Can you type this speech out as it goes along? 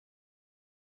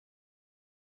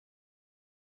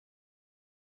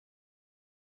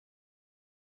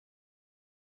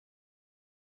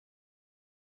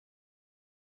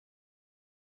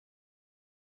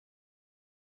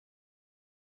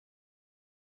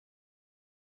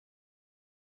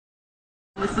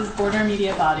This is Border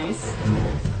Media Bodies.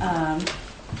 I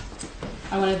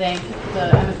want to thank the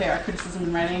MFA Art Criticism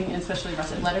and Writing, and especially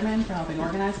Russet Letterman, for helping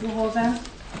organize the whole event.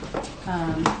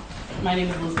 My name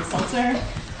is Elizabeth Sultzer.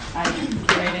 I'm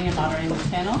curating and moderating this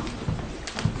panel.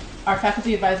 Our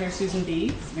faculty advisor is Susan B.,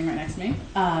 sitting right next to me,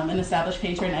 an established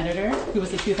painter and editor who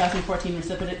was the 2014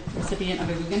 recipient of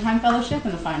a Guggenheim Fellowship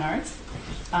in the Fine Arts.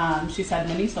 She's had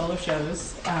many solo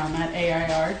shows at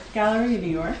AIR Gallery in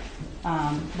New York.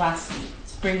 Last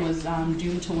spring was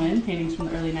Doomed to Win, paintings from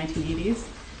the early 1980s,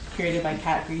 curated by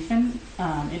Kat Griffin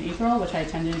in April, which I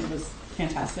attended. It was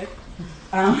fantastic.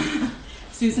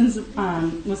 Susan's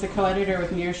was the co-editor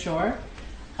with Mir Shore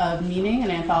of Meaning, an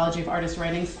anthology of artists'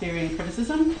 writings, theory, and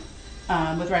criticism,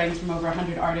 with writings from over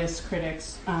 100 artists,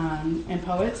 critics, and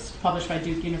poets, published by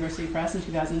Duke University Press in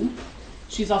 2000.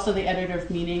 She's also the editor of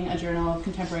Meaning, a journal of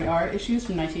contemporary art issues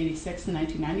from 1986 to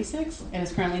 1996, and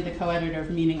is currently the co-editor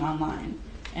of Meaning Online,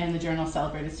 and the journal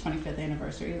celebrated its 25th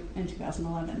anniversary in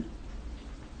 2011.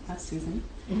 That's Susan.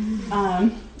 I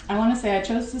want to say I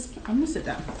chose this. I'm going to sit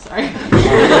down. Sorry.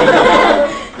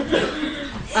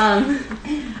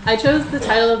 I chose the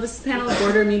title of this panel,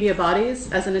 Border Media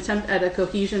Bodies, as an attempt at a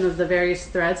cohesion of the various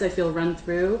threads I feel run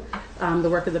through the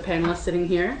work of the panelists sitting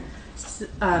here.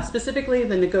 Specifically,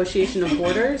 the negotiation of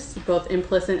borders, both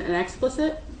implicit and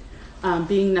explicit,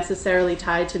 being necessarily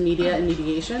tied to media and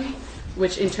mediation,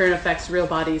 which in turn affects real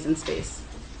bodies in space.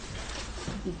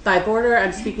 By border,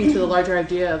 I'm speaking to the larger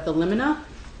idea of the limina,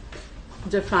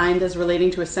 defined as relating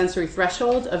to a sensory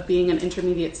threshold of being an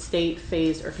intermediate state,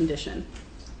 phase, or condition.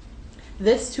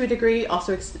 This, to a degree,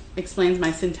 also explains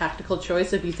my syntactical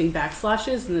choice of using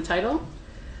backslashes in the title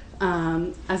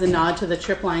as a nod to the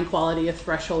tripline quality of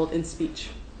threshold in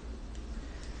speech.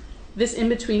 This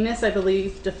in-betweenness, I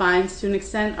believe, defines to an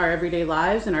extent our everyday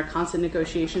lives and our constant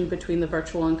negotiation between the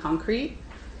virtual and concrete,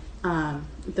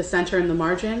 the center and the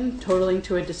margin, totaling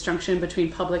to a disjunction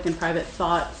between public and private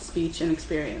thought, speech, and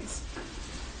experience.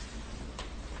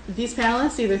 These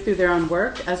panelists, either through their own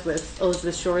work, as with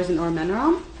Elizabeth Shores and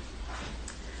Menirom,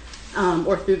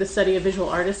 or through the study of visual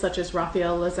artists such as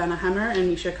Rafael Lozano-Hemmer and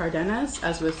Micha Cárdenas,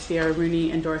 as with Sierra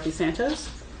Rooney and Dorothy Santos,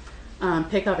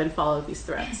 pick up and follow these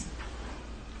threads.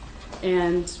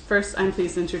 And first, I'm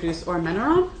pleased to introduce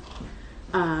Menirom,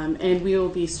 and we will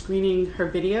be screening her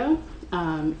video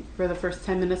for the first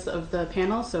 10 minutes of the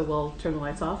panel, so we'll turn the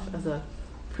lights off as a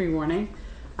pre-warning.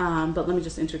 But let me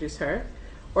just introduce her.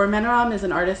 Menirom is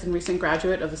an artist and recent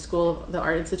graduate of the School of the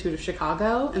Art Institute of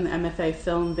Chicago and the MFA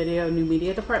Film, Video, New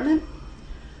Media Department.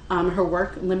 Her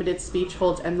work, Limited Speech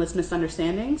Holds Endless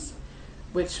Misunderstandings,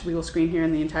 which we will screen here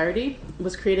in the entirety,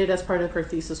 was created as part of her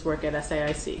thesis work at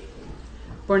SAIC.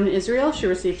 Born in Israel, she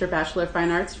received her Bachelor of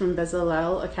Fine Arts from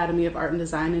Bezalel Academy of Art and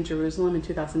Design in Jerusalem in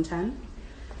 2010.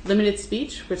 Limited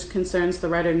Speech, which concerns the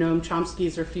writer Noam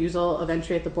Chomsky's refusal of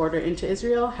entry at the border into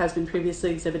Israel, has been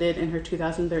previously exhibited in her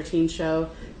 2013 show,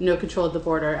 No Control of the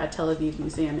Border, at Tel Aviv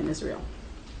Museum in Israel.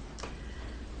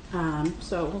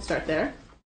 So we'll start there.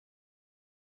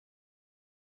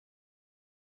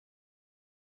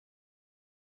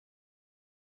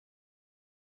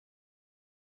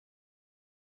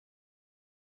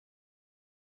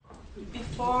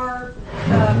 Before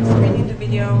screening the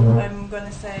video, I'm going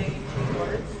to say 3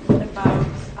 words about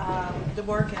the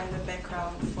work and the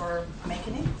background for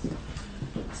making it.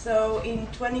 So in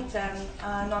 2010,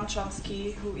 Noam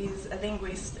Chomsky, who is a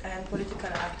linguist and political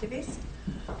activist,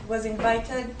 was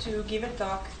invited to give a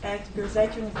talk at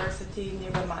Birzeit University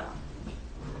near Ramallah.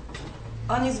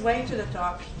 On his way to the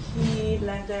talk, he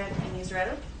landed in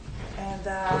Israel and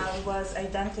was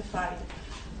identified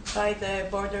by the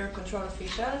border control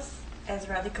officials as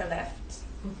radical left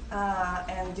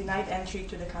and denied entry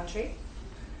to the country.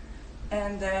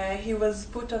 And he was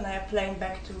put on a plane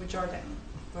back to Jordan,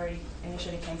 where he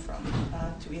initially came from,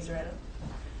 to Israel.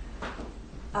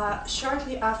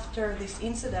 Shortly after this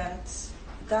incident,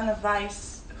 Dana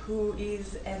Weiss, who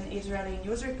is an Israeli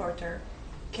news reporter,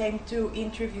 came to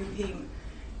interview him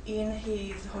in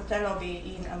his hotel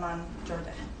lobby in Amman,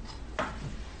 Jordan.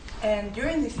 And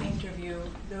during this interview,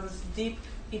 those deep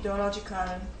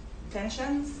ideological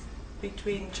tensions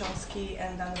between Chomsky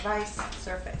and Dana Weiss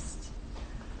surfaced.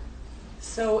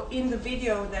 So in the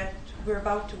video that we're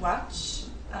about to watch,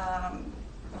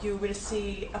 you will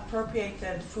see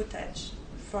appropriated footage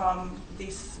from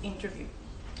this interview.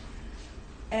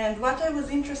 And what I was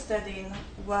interested in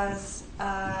was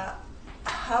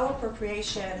how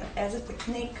appropriation as a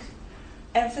technique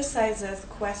emphasizes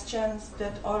questions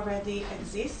that already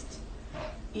exist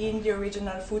in the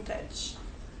original footage.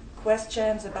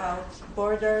 Questions about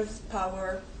borders,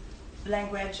 power,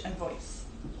 language, and voice.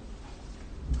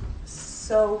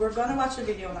 So we're going to watch the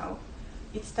video now.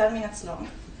 It's 10 minutes long.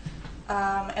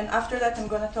 And after that, I'm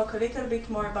going to talk a little bit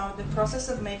more about the process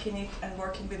of making it and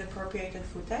working with appropriated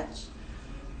footage.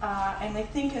 And I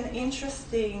think an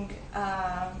interesting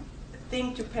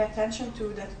thing to pay attention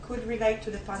to that could relate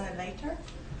to the panel later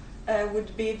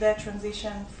would be the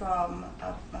transition from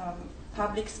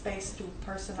public space to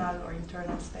personal or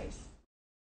internal space.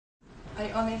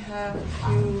 I only have a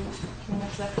few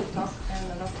minutes left to talk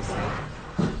and a lot to say.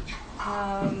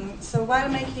 So while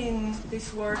making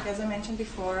this work, as I mentioned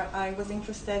before, I was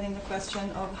interested in the question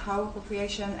of how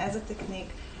appropriation as a technique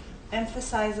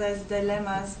emphasizes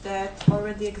dilemmas that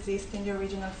already exist in the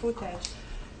original footage,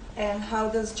 and how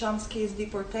does Chomsky's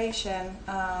deportation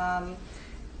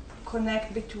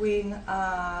connect between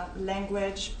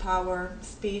language, power,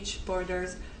 speech,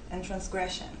 borders, and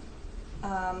transgression.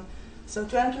 So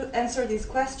to answer these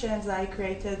questions, I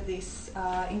created this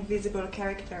invisible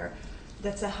character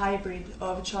that's a hybrid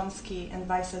of Chomsky and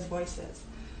Weiss's voices.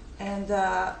 And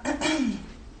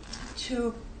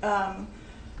to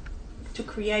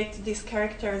create these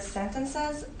characters'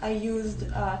 sentences, I used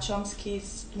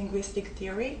Chomsky's linguistic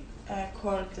theory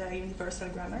called universal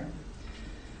grammar.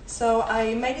 So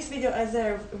I made this video as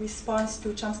a response to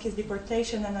Chomsky's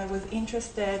deportation, and I was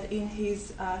interested in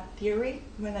his theory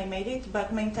when I made it,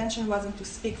 but my intention wasn't to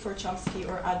speak for Chomsky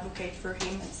or advocate for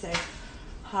him and say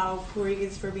how poor he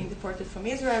is for being deported from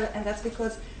Israel, and that's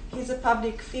because he's a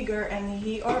public figure and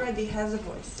he already has a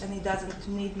voice and he doesn't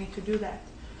need me to do that.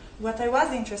 What I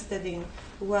was interested in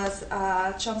was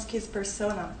Chomsky's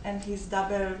persona and his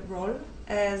double role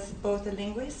as both a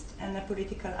linguist and a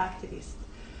political activist.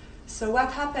 So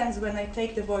what happens when I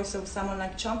take the voice of someone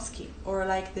like Chomsky or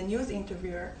like the news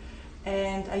interviewer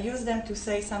and I use them to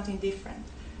say something different?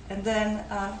 And then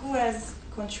who has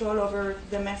control over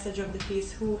the message of the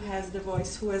piece? Who has the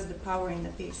voice? Who has the power in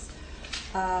the piece?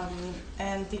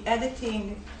 And the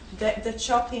editing, the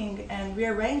chopping and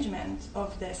rearrangement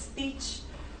of the speech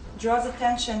draws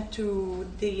attention to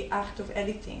the act of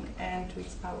editing and to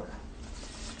its power.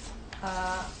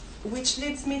 Which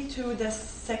leads me to the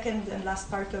second and last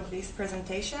part of this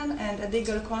presentation, and a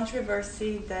legal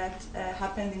controversy that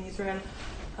happened in Israel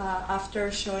after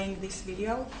showing this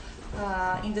video.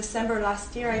 In December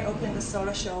last year, I opened a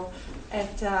solo show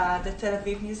at the Tel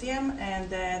Aviv Museum, and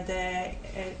the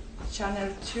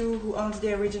Channel 2, who owns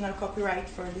the original copyright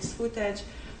for this footage,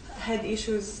 had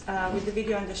issues with the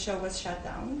video and the show was shut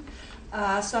down.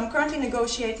 So I'm currently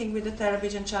negotiating with the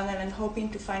television channel and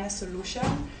hoping to find a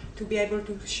solution to be able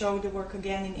to show the work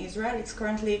again in Israel. It's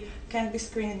currently can't be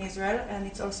screened in Israel, and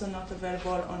it's also not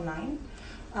available online.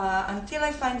 Until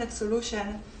I find that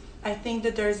solution, I think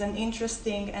that there's an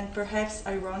interesting and perhaps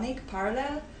ironic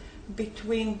parallel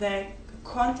between the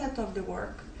content of the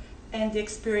work and the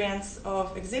experience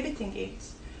of exhibiting it.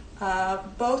 In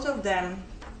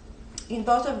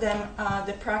both of them,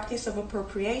 the practice of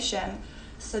appropriation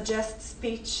suggests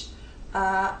speech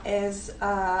as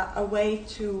a way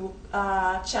to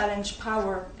challenge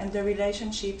power and the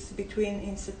relationships between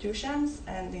institutions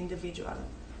and the individual.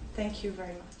 Thank you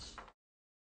very much.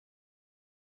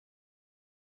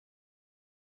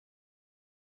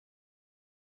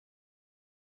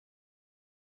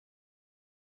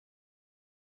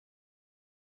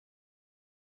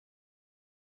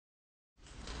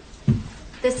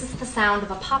 This is the sound of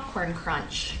a popcorn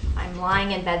crunch. I'm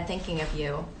lying in bed thinking of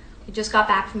you. We just got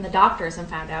back from the doctors and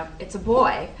found out it's a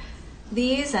boy.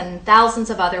 These and thousands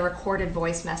of other recorded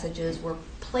voice messages were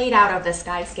played out of the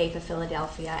skyscape of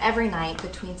Philadelphia every night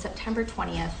between September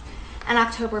 20th and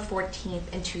October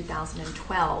 14th in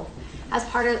 2012 as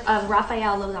part of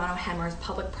Rafael Lozano-Hemmer's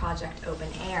public project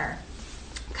Open Air.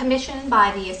 Commissioned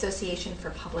by the Association for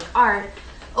Public Art,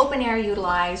 Open Air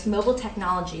utilized mobile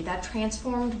technology that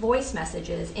transformed voice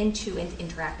messages into an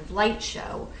interactive light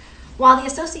show. While the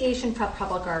Association for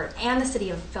Public Art and the City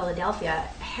of Philadelphia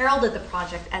heralded the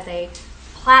project as a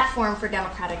platform for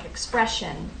democratic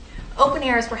expression, Open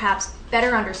Air is perhaps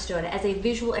better understood as a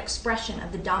visual expression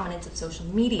of the dominance of social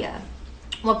media,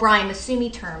 what Brian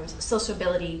Masumi terms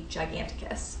sociability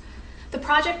giganticus. The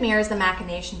project mirrors the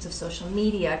machinations of social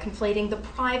media, conflating the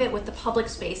private with the public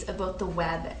space of both the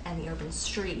web and the urban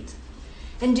street.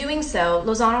 In doing so,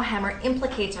 Lozano-Hemmer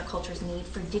implicates our culture's need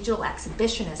for digital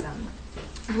exhibitionism,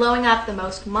 blowing up the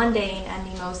most mundane and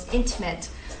the most intimate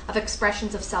of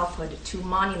expressions of selfhood to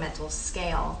monumental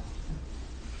scale.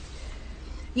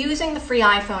 Using the free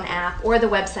iPhone app or the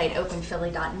website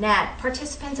openphilly.net,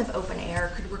 participants of Open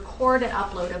Air could record and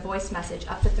upload a voice message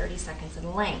up to 30 seconds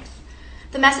in length.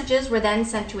 The messages were then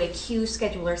sent to a queue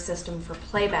scheduler system for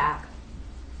playback.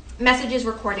 Messages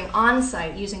recording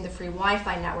on-site using the free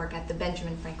Wi-Fi network at the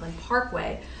Benjamin Franklin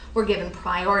Parkway were given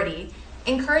priority,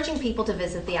 encouraging people to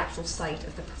visit the actual site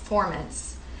of the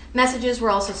performance. Messages were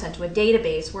also sent to a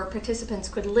database where participants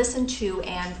could listen to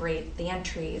and rate the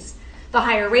entries. The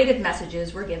higher rated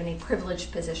messages were given a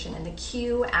privileged position in the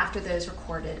queue after those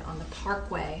recorded on the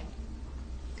parkway.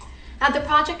 At the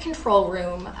project control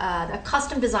room, a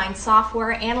custom-designed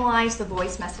software analyzed the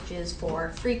voice messages for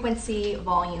frequency,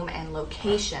 volume, and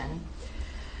location.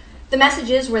 The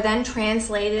messages were then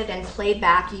translated and played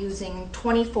back using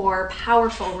 24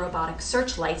 powerful robotic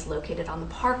searchlights located on the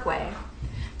parkway.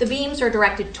 The beams are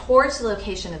directed towards the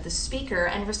location of the speaker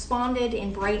and responded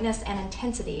in brightness and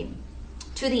intensity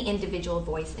to the individual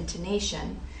voice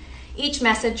intonation. Each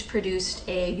message produced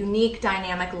a unique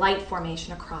dynamic light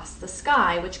formation across the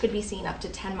sky, which could be seen up to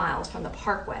 10 miles from the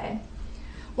parkway.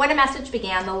 When a message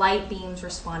began, the light beams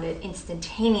responded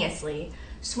instantaneously,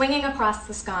 swinging across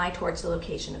the sky towards the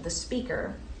location of the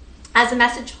speaker. As the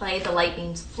message played, the light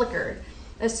beams flickered,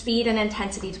 the speed and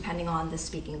intensity depending on the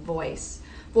speaking voice.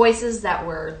 Voices that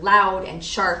were loud and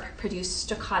sharp produced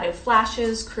staccato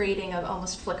flashes, creating an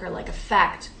almost flicker-like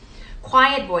effect.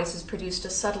 Quiet voices produced a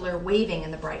subtler waving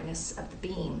in the brightness of the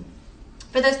beam.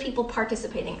 For those people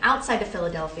participating outside of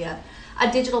Philadelphia,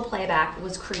 a digital playback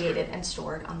was created and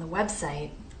stored on the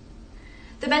website.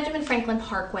 The Benjamin Franklin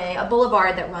Parkway, a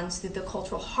boulevard that runs through the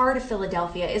cultural heart of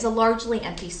Philadelphia, is a largely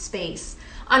empty space,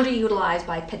 underutilized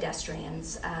by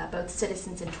pedestrians, both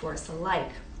citizens and tourists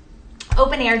alike.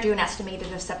 Open Air drew an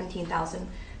estimated of 17,000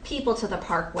 people to the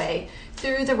parkway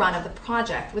through the run of the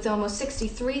project, with almost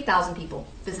 63,000 people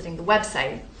visiting the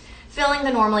website, filling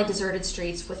the normally deserted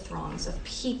streets with throngs of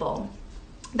people.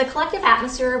 The collective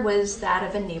atmosphere was that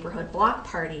of a neighborhood block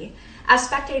party, as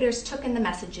spectators took in the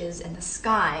messages in the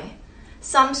sky,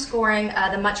 some scoring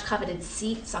the much-coveted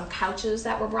seats on couches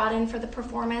that were brought in for the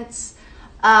performance,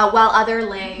 while others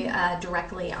lay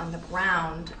directly on the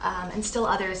ground, and still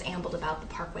others ambled about the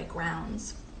parkway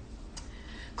grounds.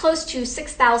 Close to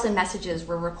 6,000 messages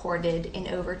were recorded in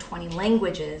over 20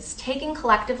 languages. Taken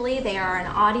collectively, they are an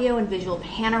audio and visual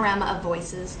panorama of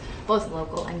voices, both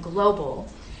local and global.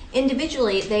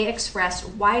 Individually, they expressed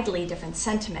widely different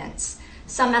sentiments.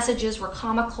 Some messages were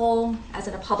comical, as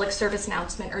in a public service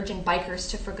announcement urging bikers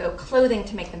to forgo clothing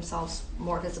to make themselves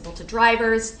more visible to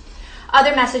drivers.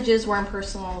 Other messages were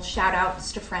impersonal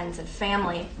shout-outs to friends and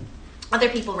family. Other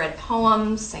people read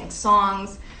poems, sang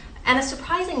songs, and a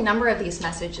surprising number of these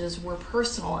messages were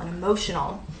personal and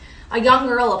emotional. A young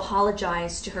girl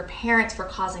apologized to her parents for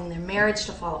causing their marriage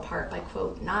to fall apart by,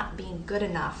 quote, not being good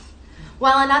enough,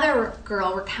 while another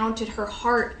girl recounted her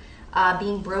heart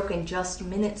being broken just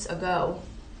minutes ago.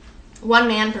 One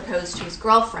man proposed to his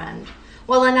girlfriend,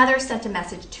 while another sent a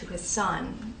message to his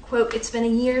son. Quote, it's been a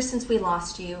year since we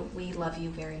lost you. We love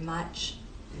you very much.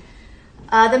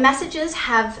 The messages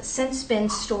have since been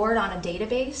stored on a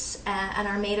database and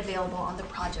are made available on the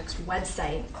project's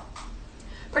website.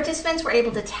 Participants were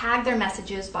able to tag their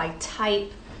messages by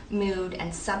type, mood,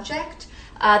 and subject.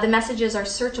 The messages are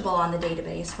searchable on the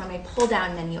database from a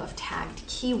pull-down menu of tagged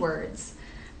keywords.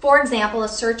 For example, a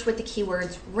search with the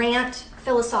keywords rant,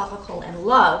 philosophical, and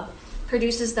love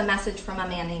produces the message from a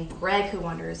man named Greg who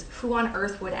wonders who on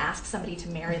earth would ask somebody to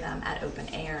marry them at open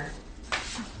air.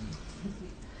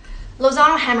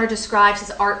 Lozano-Hemmer describes his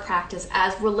art practice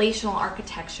as relational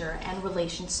architecture and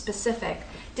relation-specific,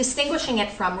 distinguishing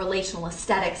it from relational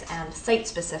aesthetics and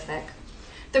site-specific.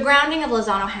 The grounding of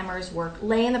Lozano-Hemmer's work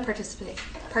lay in the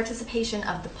participation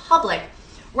of the public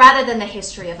rather than the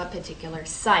history of a particular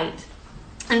site.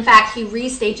 In fact, he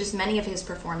restages many of his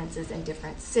performances in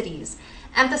different cities,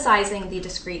 emphasizing the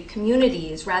discrete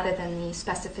communities rather than the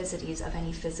specificities of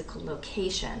any physical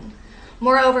location.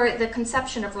 Moreover, the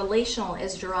conception of relational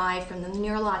is derived from the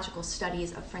neurological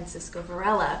studies of Francisco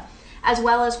Varela, as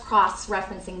well as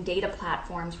cross-referencing data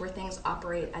platforms where things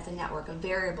operate as a network of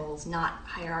variables, not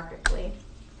hierarchically.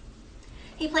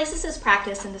 He places his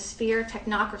practice in the sphere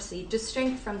technocracy,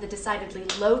 distinct from the decidedly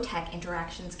low-tech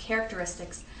interactions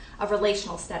characteristics of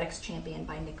relational aesthetics championed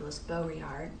by Nicolas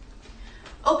Baudrillard.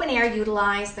 Open Air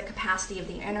utilized the capacity of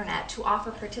the internet to offer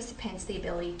participants the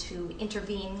ability to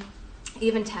intervene,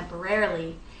 even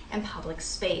temporarily, in public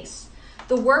space.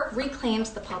 The work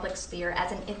reclaims the public sphere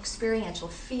as an experiential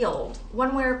field,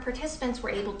 one where participants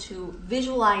were able to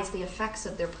visualize the effects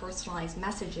of their personalized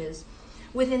messages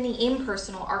within the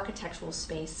impersonal architectural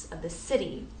space of the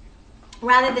city.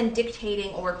 Rather than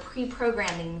dictating or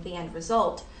pre-programming the end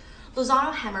result,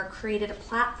 Lozano-Hemmer created a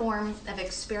platform of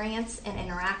experience and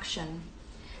interaction.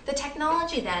 The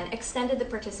technology then extended the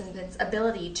participants'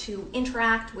 ability to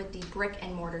interact with the brick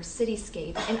and mortar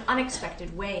cityscape in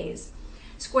unexpected ways,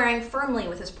 squaring firmly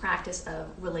with his practice of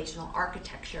relational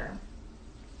architecture.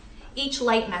 Each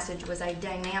light message was a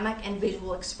dynamic and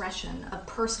visual expression of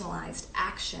personalized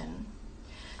action.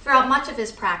 Throughout much of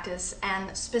his practice,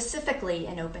 and specifically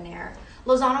in open air,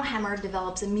 Lozano-Hemmer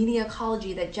develops a media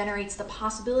ecology that generates the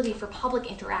possibility for public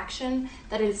interaction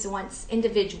that is once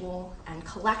individual and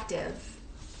collective.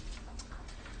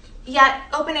 Yet,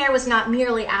 open air was not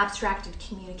merely abstracted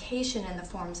communication in the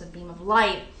forms of beam of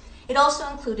light. It also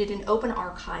included an open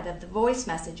archive of the voice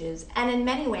messages, and in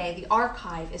many ways, the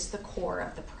archive is the core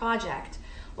of the project.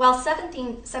 While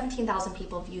 17,000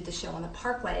 people viewed the show on the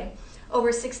Parkway,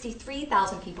 over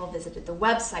 63,000 people visited the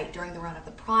website during the run of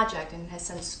the project, and it has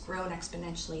since grown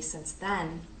exponentially since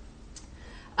then,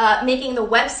 making the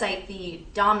website the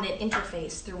dominant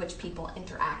interface through which people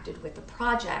interacted with the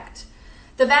project.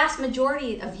 The vast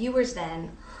majority of viewers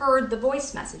then heard the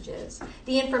voice messages.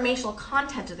 The informational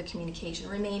content of the communication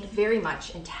remained very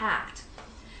much intact.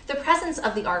 The presence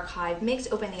of the archive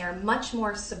makes open air much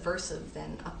more subversive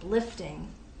than uplifting.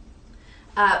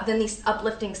 Than the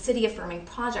uplifting city-affirming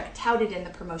project touted in the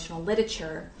promotional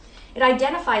literature. It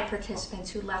identified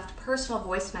participants who left personal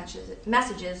voice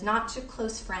messages not to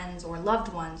close friends or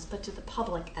loved ones, but to the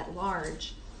public at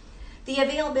large. The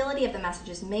availability of the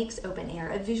messages makes open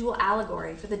air a visual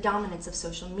allegory for the dominance of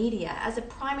social media as a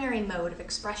primary mode of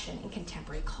expression in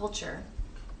contemporary culture.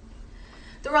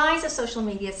 The rise of social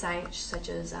media sites such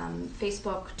as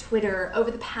Facebook, Twitter,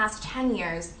 over the past 10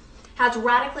 years has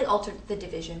radically altered the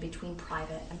division between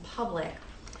private and public.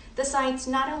 The sites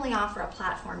not only offer a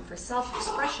platform for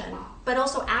self-expression, but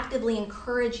also actively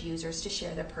encourage users to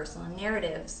share their personal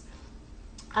narratives.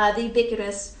 The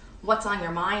ubiquitous "What's on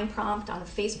your mind" prompt on a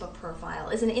Facebook profile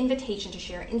is an invitation to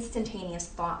share instantaneous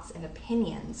thoughts and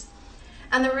opinions.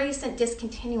 And the recent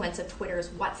discontinuance of Twitter's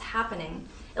 "What's happening"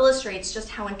 illustrates just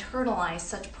how internalized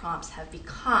such prompts have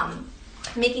become,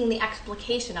 making the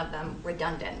explication of them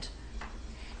redundant.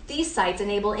 These sites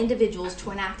enable individuals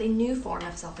to enact a new form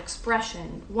of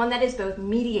self-expression, one that is both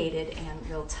mediated and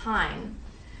real-time.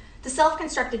 The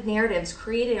self-constructed narratives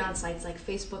created on sites like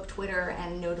Facebook, Twitter,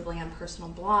 and notably on personal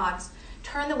blogs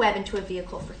turn the web into a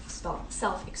vehicle for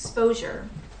self-exposure.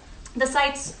 The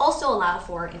sites also allow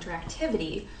for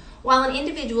interactivity. While an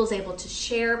individual is able to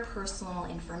share personal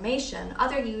information,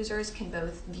 other users can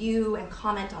both view and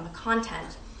comment on the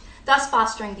content, thus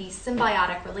fostering the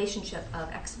symbiotic relationship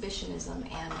of exhibitionism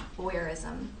and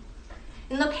voyeurism.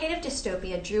 In Locative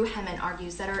Dystopia, Drew Hemmen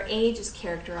argues that our age is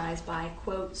characterized by,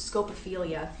 quote,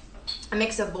 scopophilia, a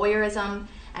mix of voyeurism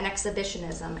and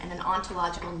exhibitionism and an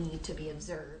ontological need to be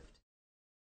observed.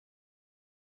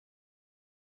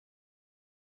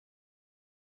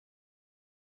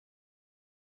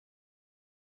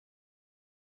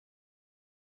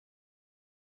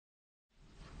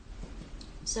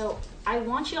 So I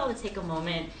want you all to take a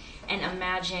moment and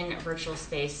imagine virtual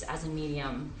space as a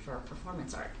medium for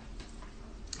performance art.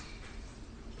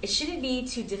 It shouldn't be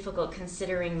too difficult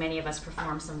considering many of us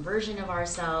perform some version of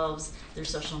ourselves through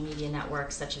social media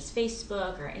networks such as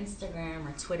Facebook or Instagram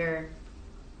or Twitter.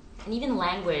 And even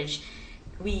language,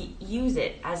 we use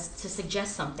it as to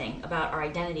suggest something about our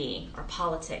identity, our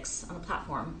politics on a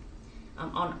platform,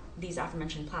 on these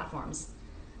aforementioned platforms.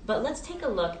 But let's take a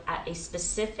look at a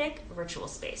specific virtual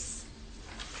space.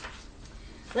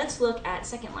 Let's look at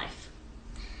Second Life.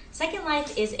 Second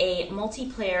Life is a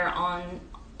multiplayer on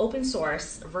open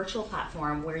source virtual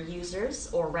platform where users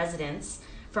or residents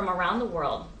from around the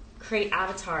world create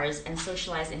avatars and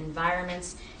socialize in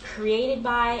environments created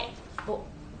by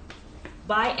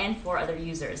and for other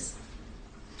users.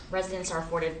 Residents are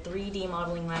afforded 3D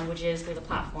modeling languages through the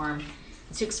platform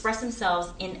to express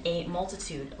themselves in a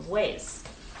multitude of ways.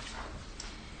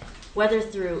 Whether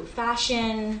through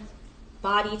fashion,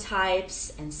 body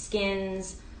types, and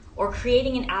skins, or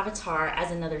creating an avatar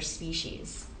as another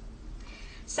species.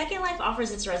 Second Life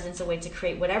offers its residents a way to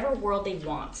create whatever world they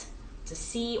want, to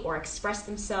see or express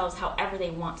themselves however they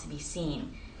want to be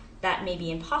seen. That may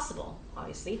be impossible,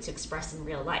 obviously, to express in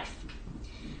real life.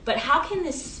 But how can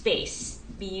this space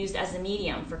be used as a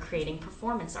medium for creating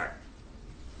performance art?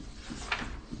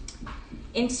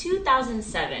 In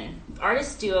 2007,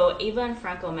 artist duo Eva and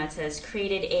Franco Metes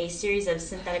created a series of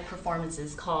synthetic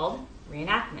performances called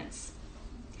reenactments.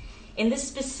 In this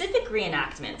specific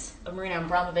reenactment of Marina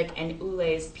Abramovic and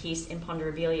Ule's piece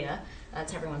Imponderabilia,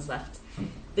 to everyone's left,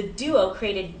 the duo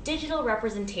created digital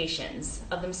representations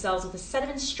of themselves with a set of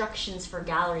instructions for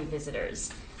gallery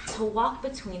visitors to walk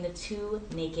between the two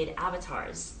naked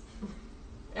avatars.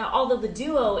 Now, although the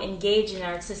duo engaged in an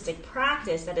artistic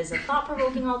practice that is a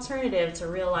thought-provoking alternative to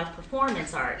real-life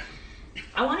performance art,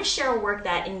 I want to share a work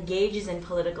that engages in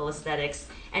political aesthetics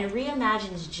and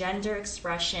reimagines gender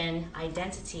expression,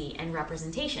 identity, and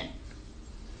representation.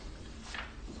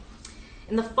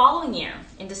 In the following year,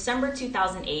 in December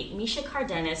 2008, Micha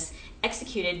Cárdenas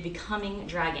executed Becoming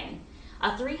Dragon, a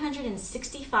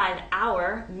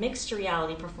 365-hour mixed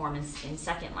reality performance in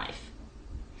Second Life.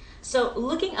 So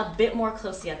looking a bit more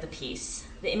closely at the piece,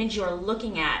 the image you're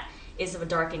looking at is of a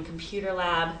darkened computer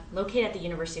lab located at the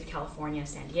University of California,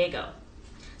 San Diego.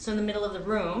 So in the middle of the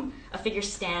room, a figure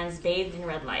stands bathed in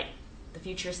red light. The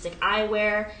futuristic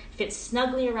eyewear fits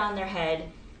snugly around their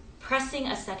head, pressing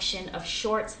a section of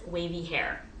short, wavy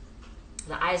hair.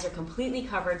 The eyes are completely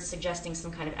covered, suggesting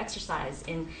some kind of exercise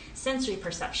in sensory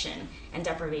perception and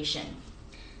deprivation.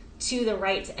 To the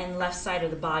right and left side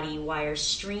of the body, wires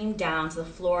stream down to the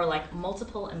floor like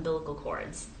multiple umbilical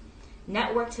cords,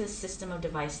 networked to the system of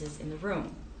devices in the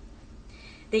room.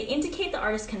 They indicate the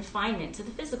artist's confinement to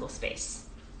the physical space.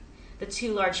 The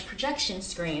two large projection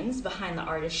screens behind the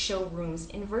artist show rooms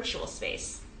in virtual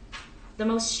space. The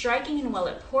most striking and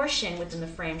well-lit portion within the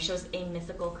frame shows a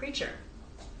mythical creature,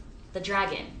 the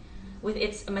dragon, with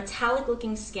its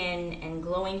metallic-looking skin and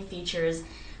glowing features,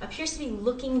 appears to be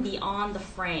looking beyond the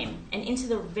frame and into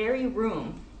the very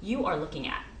room you are looking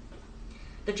at.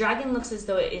 The dragon looks as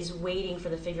though it is waiting for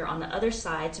the figure on the other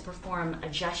side to perform a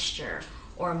gesture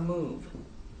or a move.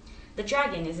 The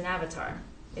dragon is an avatar,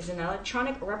 is an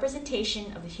electronic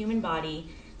representation of the human body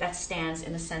that stands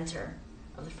in the center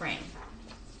of the frame.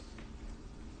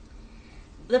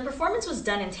 The performance was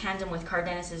done in tandem with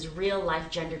Cárdenas' real-life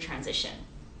gender transition,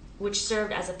 which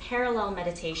served as a parallel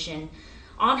meditation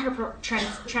on her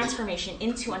transformation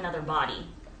into another body.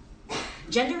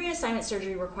 Gender reassignment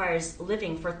surgery requires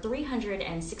living for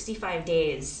 365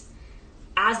 days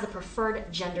as the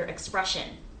preferred gender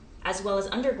expression, as well as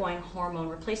undergoing hormone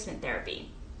replacement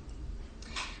therapy.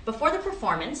 Before the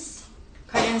performance,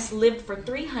 Cárdenas lived for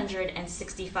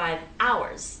 365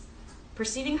 hours,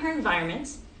 perceiving her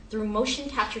environment through motion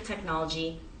capture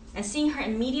technology and seeing her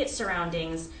immediate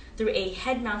surroundings through a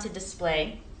head-mounted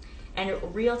display and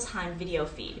real-time video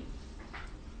feed.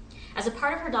 As a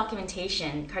part of her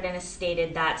documentation, Cárdenas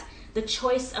stated that the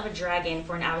choice of a dragon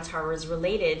for an avatar was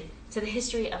related to the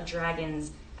history of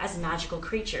dragons as magical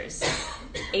creatures,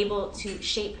 able to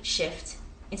shape-shift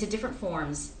into different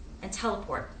forms and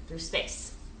teleport through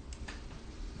space.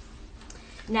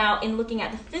 Now, in looking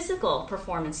at the physical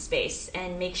performance space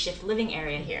and makeshift living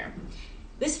area here,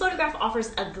 this photograph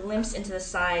offers a glimpse into the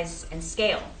size and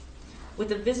scale. With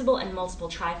the visible and multiple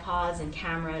tripods and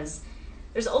cameras,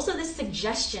 there's also this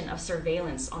suggestion of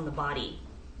surveillance on the body.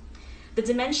 The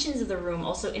dimensions of the room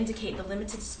also indicate the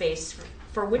limited space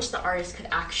for which the artist could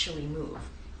actually move.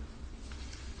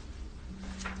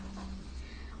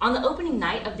 On the opening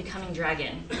night of Becoming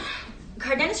Dragon,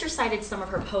 Cárdenas recited some of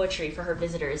her poetry for her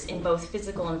visitors in both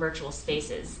physical and virtual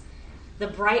spaces. The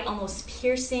bright, almost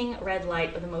piercing red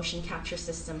light of the motion capture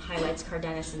system highlights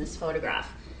Cárdenas in this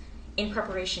photograph in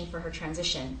preparation for her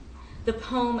transition. The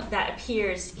poem that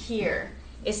appears here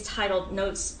is titled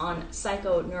Notes on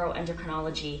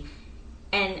Psychoneuroendocrinology,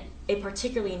 and a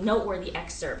particularly noteworthy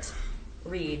excerpt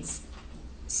reads,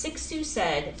 Sixu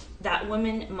said that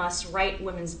women must write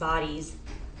women's body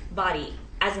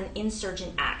as an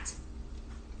insurgent act.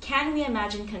 Can we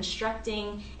imagine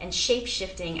constructing and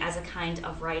shape-shifting as a kind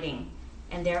of writing,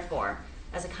 and therefore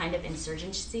as a kind of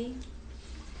insurgency?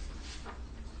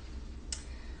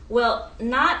 Well,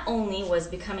 not only was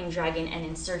Becoming Dragon an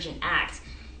insurgent act,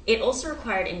 it also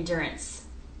required endurance,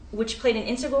 which played an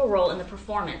integral role in the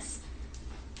performance.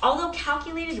 Although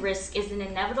calculated risk is an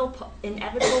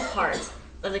inevitable part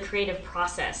of the creative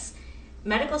process,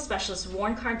 medical specialists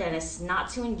warned Cárdenas not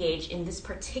to engage in this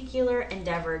particular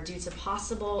endeavor due to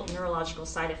possible neurological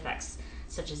side effects,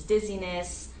 such as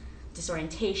dizziness,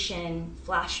 disorientation,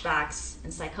 flashbacks,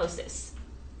 and psychosis.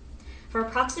 For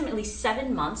approximately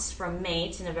 7 months, from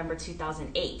May to November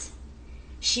 2008,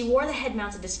 she wore the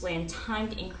head-mounted display in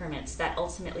timed increments that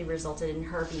ultimately resulted in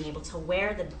her being able to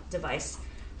wear the device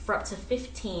for up to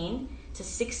 15 to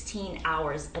 16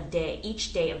 hours a day,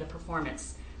 each day of the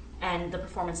performance. And the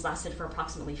performance lasted for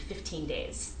approximately 15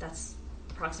 days. That's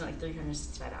approximately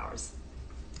 365 hours.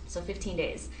 So 15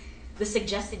 days. The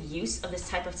suggested use of this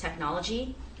type of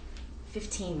technology,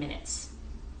 15 minutes.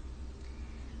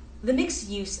 The mixed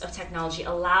use of technology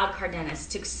allowed Cárdenas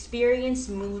to experience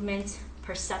movement,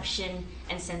 perception,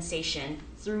 and sensation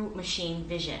through machine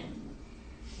vision.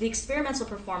 The experimental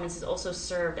performances also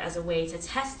served as a way to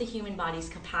test the human body's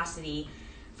capacity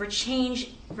for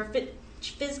change, for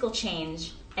physical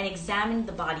change, and examine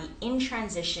the body in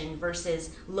transition versus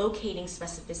locating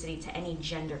specificity to any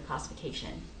gender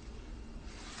classification.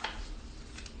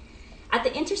 At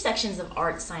the intersections of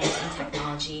art, science, and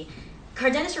technology,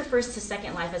 Cárdenas refers to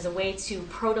Second Life as a way to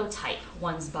prototype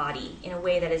one's body in a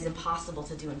way that is impossible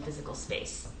to do in physical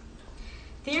space.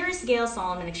 Theorist Gail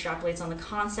Solomon extrapolates on the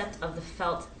concept of the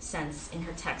felt sense in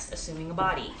her text, Assuming a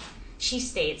Body. She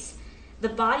states, "The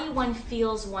body one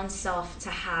feels oneself to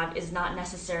have is not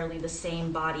necessarily the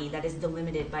same body that is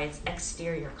delimited by its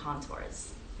exterior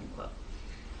contours." End quote.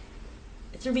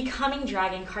 Through becoming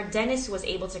dragon, Cárdenas was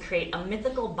able to create a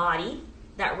mythical body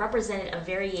that represented a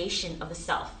variation of the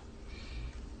self.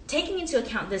 Taking into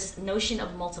account this notion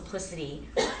of multiplicity,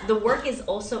 the work is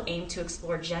also aimed to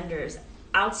explore genders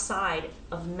outside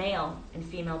of male and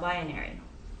female binary,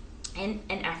 in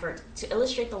an effort to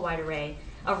illustrate the wide array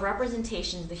of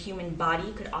representations the human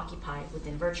body could occupy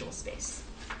within virtual space.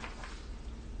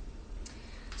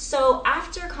 So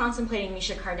after contemplating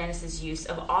Micha Cárdenas' use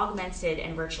of augmented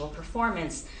and virtual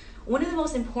performance, one of the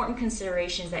most important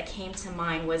considerations that came to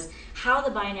mind was how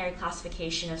the binary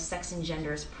classification of sex and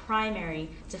gender's primary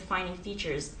defining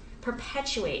features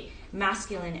perpetuate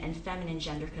masculine and feminine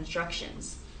gender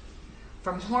constructions.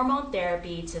 From hormone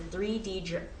therapy to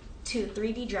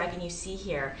 3D dragon you see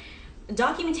here,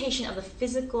 documentation of the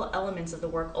physical elements of the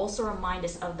work also remind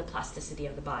us of the plasticity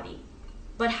of the body.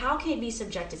 But how can it be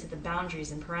subjected to the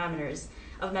boundaries and parameters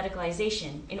of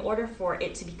medicalization in order for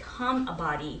it to become a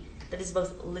body that is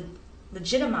both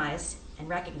legitimized and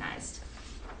recognized?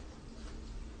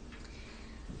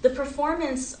 The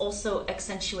performance also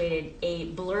accentuated a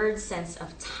blurred sense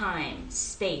of time,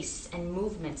 space, and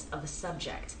movement of the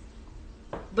subject.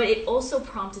 But it also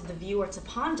prompted the viewer to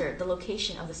ponder the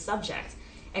location of the subject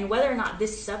and whether or not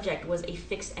this subject was a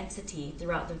fixed entity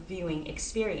throughout the viewing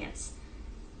experience.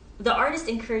 The artist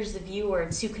encouraged the viewer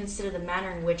to consider the manner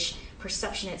in which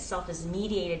perception itself is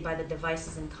mediated by the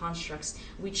devices and constructs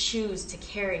we choose to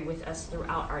carry with us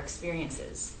throughout our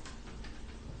experiences.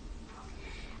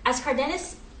 As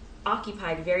Cárdenas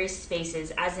occupied various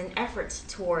spaces as an effort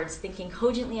towards thinking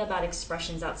cogently about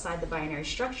expressions outside the binary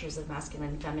structures of masculine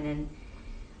and feminine,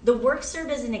 the work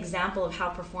served as an example of how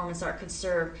performance art could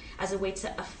serve as a way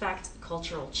to affect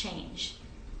cultural change.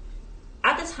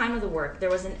 At the time of the work,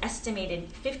 there was an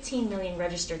estimated 15 million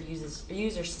registered users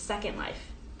to Second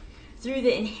Life. Through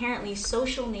the inherently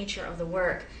social nature of the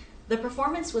work, the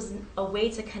performance was a way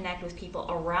to connect with people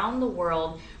around the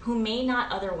world who may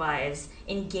not otherwise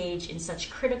engage in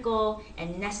such critical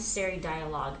and necessary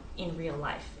dialogue in real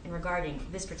life and regarding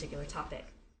this particular topic.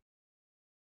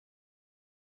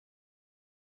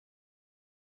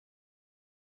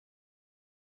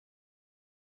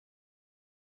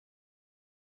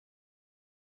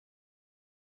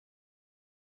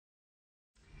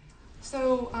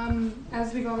 So,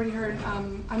 as we've already heard,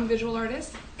 I'm a visual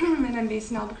artist, and I'm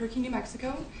based in Albuquerque, New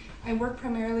Mexico. I work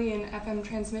primarily in FM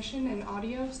transmission and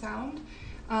audio, sound.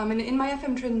 And in my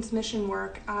FM transmission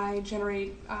work, I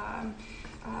generate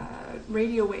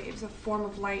radio waves, a form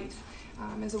of light,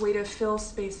 as a way to fill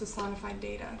space with sonified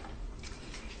data.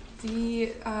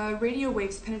 The radio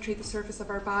waves penetrate the surface of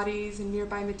our bodies and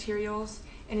nearby materials,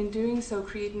 and in doing so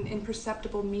create an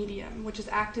imperceptible medium, which is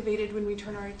activated when we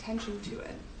turn our attention to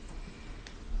it,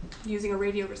 using a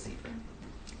radio receiver.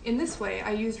 In this way,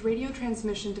 I use radio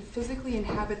transmission to physically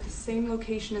inhabit the same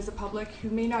location as a public who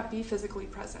may not be physically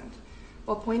present,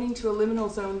 while pointing to a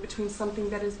liminal zone between something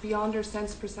that is beyond our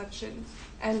sense perceptions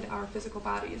and our physical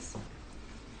bodies.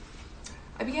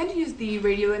 I began to use the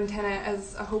radio antenna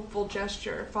as a hopeful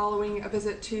gesture following a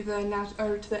visit to the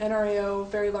NRAO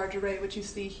Very Large Array, which you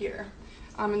see here.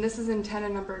 And this is antenna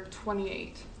number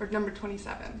 28, or number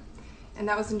 27, and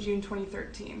that was in June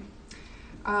 2013.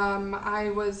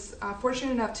 I was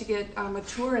fortunate enough to get a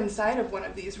tour inside of one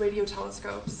of these radio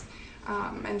telescopes.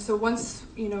 And so once,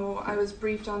 I was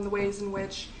briefed on the ways in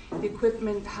which the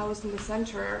equipment housed in the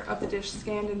center of the dish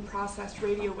scanned and processed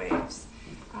radio waves,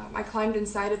 I climbed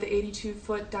inside of the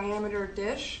 82-foot diameter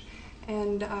dish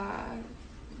and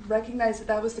recognized that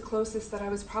that was the closest that I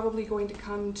was probably going to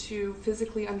come to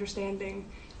physically understanding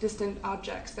distant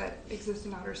objects that exist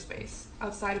in outer space,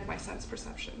 outside of my sense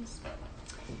perceptions.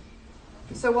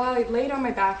 So while I laid on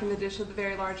my back in the dish of the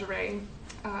Very Large Array,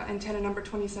 antenna number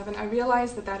 27, I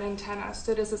realized that that antenna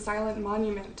stood as a silent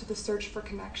monument to the search for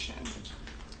connection,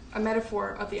 a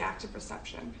metaphor of the act of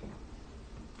reception.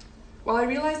 While I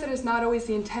realize that it's not always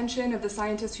the intention of the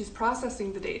scientist who's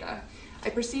processing the data, I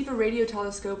perceive a radio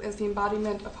telescope as the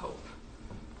embodiment of hope,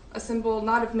 a symbol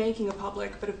not of making a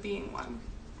public, but of being one.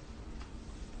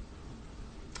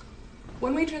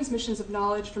 One-way transmissions of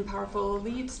knowledge from powerful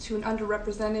elites to an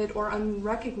underrepresented or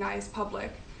unrecognized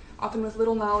public, often with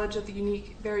little knowledge of the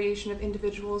unique variation of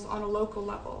individuals on a local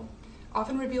level,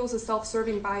 often reveals a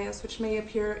self-serving bias which may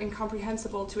appear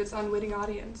incomprehensible to its unwitting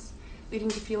audience, leading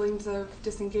to feelings of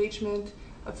disengagement,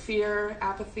 of fear,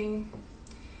 apathy.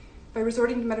 By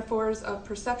resorting to metaphors of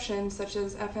perception, such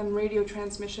as FM radio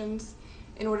transmissions,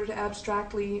 in order to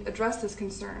abstractly address this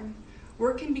concern,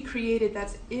 work can be created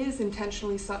that is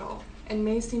intentionally subtle and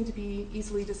may seem to be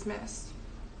easily dismissed.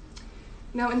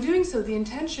 Now, in doing so, the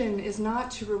intention is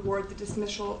not to reward the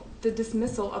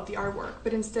dismissal of the artwork,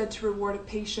 but instead to reward a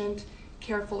patient,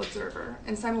 careful observer,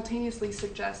 and simultaneously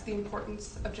suggest the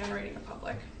importance of generating a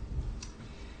public.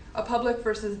 A public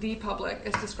versus the public,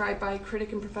 as described by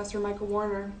critic and professor Michael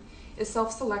Warner, is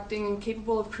self-selecting and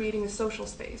capable of creating a social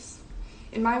space.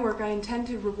 In my work, I intend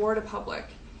to reward a public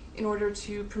in order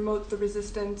to promote the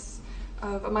resistance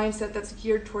of a mindset that's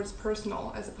geared towards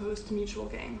personal as opposed to mutual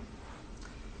gain.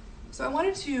 So I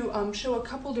wanted to show a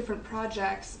couple different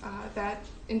projects that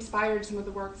inspired some of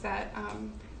the work that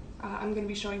I'm going to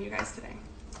be showing you guys today.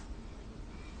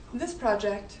 This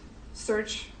project,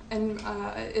 Search, and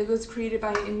it was created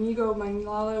by Inigo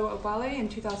Manlalo-Ovale in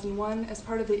 2001 as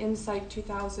part of the Insight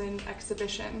 2000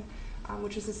 exhibition,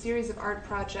 which is a series of art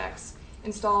projects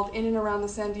installed in and around the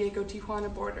San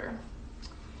Diego-Tijuana border.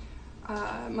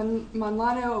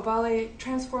 Manlano-Ovale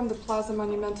transformed the Plaza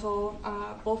Monumental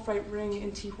bullfight ring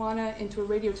in Tijuana into an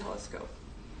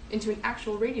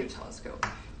actual radio telescope,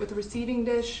 with a receiving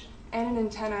dish and an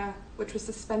antenna which was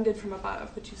suspended from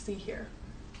above, which you see here.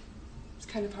 It's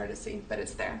kind of hard to see, but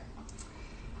it's there.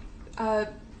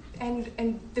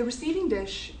 And the receiving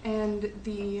dish and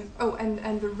the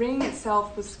ring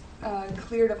itself was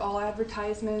cleared of all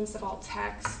advertisements, of all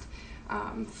text,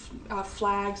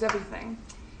 flags, everything.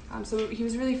 So he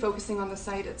was really focusing on the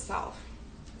site itself.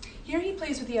 Here he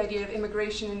plays with the idea of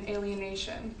immigration and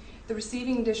alienation. The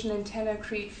receiving dish and antenna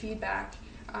create feedback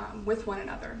with one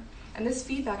another. And this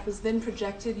feedback was then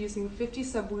projected using 50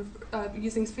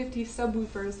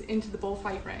 subwoofers into the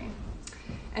bullfight ring.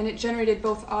 And it generated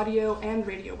both audio and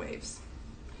radio waves.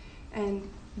 And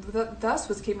thus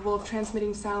was capable of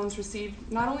transmitting sounds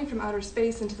received not only from outer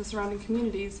space into the surrounding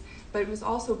communities, but it was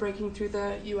also breaking through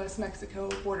the US-Mexico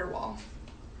border wall.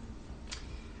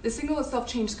 The signal itself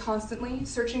changed constantly.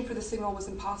 Searching for the signal was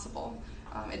impossible.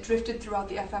 It drifted throughout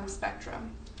the FM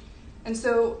spectrum. And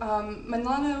so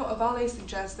Manlano-Ovale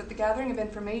suggests that the gathering of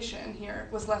information here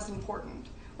was less important.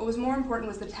 What was more important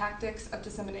was the tactics of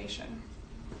dissemination.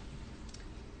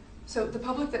 So the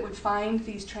public that would find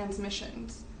these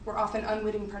transmissions were often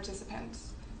unwitting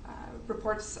participants.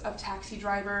 Reports of taxi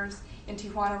drivers in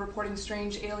Tijuana reporting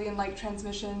strange alien-like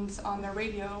transmissions on their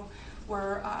radio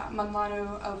were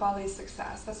Manlano-Ovale's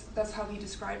success. That's how he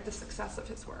described the success of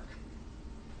his work.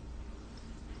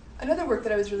 Another work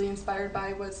that I was really inspired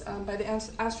by was by the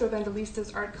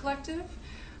Astro-Vandalistas Art Collective.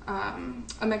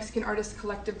 A Mexican artist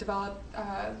collective developed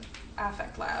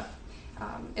Affect Lab.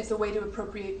 It's a way to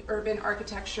appropriate urban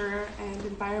architecture and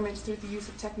environments through the use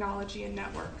of technology and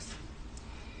networks.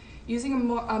 Using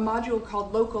a module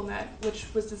called LocalNet, which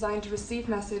was designed to receive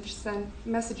messages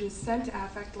sent to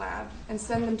Affect Lab and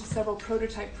send them to several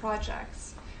prototype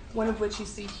projects, one of which you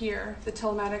see here, the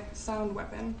telematic sound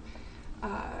weapon,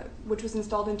 which was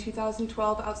installed in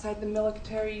 2012 outside the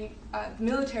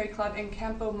military club in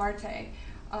Campo Marte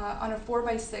on a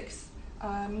 4x6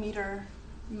 meter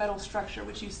metal structure,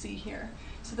 which you see here.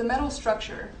 So the metal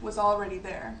structure was already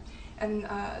there, and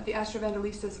the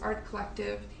Astro-Vandalistas Art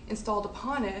Collective installed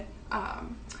upon it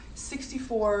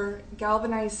 64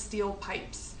 galvanized steel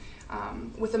pipes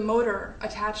with a motor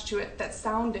attached to it that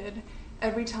sounded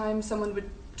every time someone would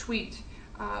tweet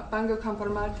Bango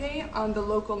Conformarte on the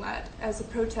local net as a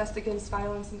protest against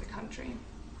violence in the country.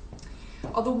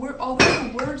 Although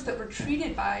the words that were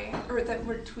tweeted by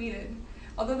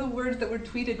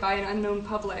an unknown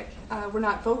public were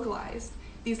not vocalized,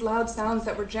 these loud sounds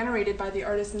that were generated by the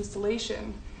artist's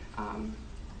installation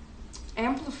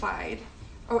amplified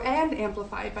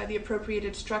by the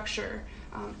appropriated structure,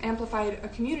 amplified a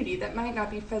community that might not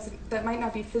be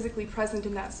physically present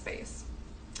in that space.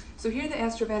 So here the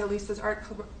Astro-Vandalistas Art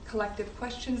Collective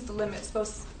questions the limits,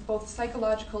 both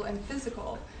psychological and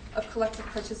physical, of collective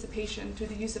participation through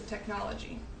the use of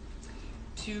technology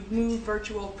to move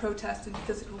virtual protest into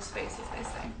physical space, as they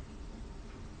say.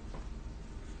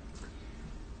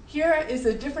 Here is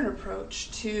a different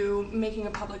approach to making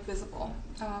a public visible,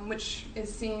 which is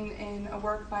seen in a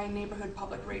work by Neighborhood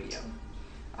Public Radio.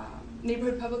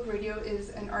 Neighborhood Public Radio is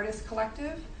an artist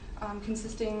collective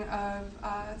consisting of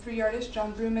 3 artists,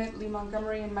 John Brumet, Lee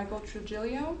Montgomery, and Michael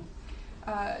Trujillo.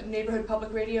 Neighborhood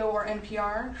Public Radio, or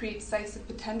NPR, creates sites of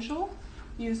potential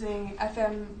using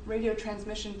FM radio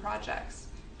transmission projects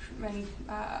and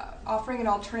offering an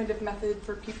alternative method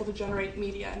for people to generate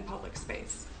media in public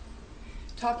space.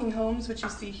 Talking Homes, which you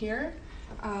see here,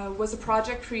 was a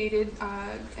project created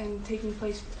and taking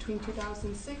place between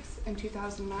 2006 and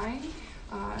 2009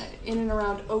 in and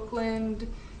around Oakland,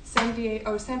 San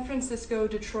Francisco,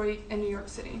 Detroit, and New York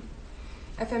City.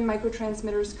 FM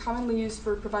microtransmitters commonly used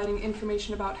for providing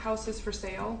information about houses for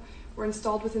sale were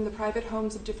installed within the private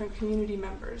homes of different community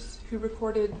members who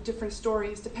recorded different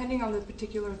stories depending on the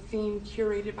particular theme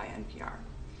curated by NPR.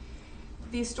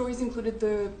 These stories included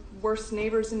the worst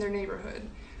neighbors in their neighborhood,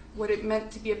 what it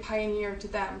meant to be a pioneer to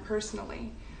them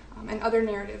personally, and other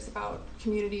narratives about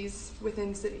communities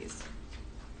within cities.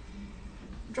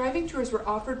 Driving tours were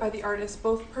offered by the artists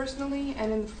both personally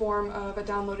and in the form of a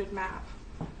downloaded map,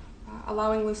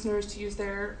 allowing listeners to use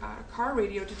their car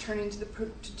radio to tune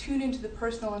into the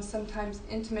personal and sometimes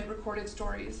intimate recorded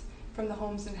stories from the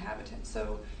home's inhabitants.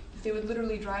 So they would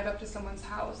literally drive up to someone's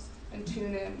house and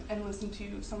tune in and listen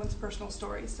to someone's personal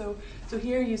story. So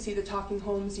here you see the Talking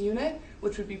Homes unit,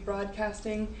 which would be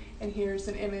broadcasting, and here's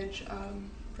an image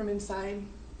from inside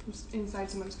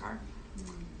someone's car.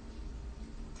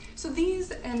 So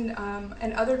these and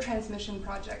other transmission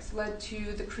projects led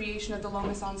to the creation of the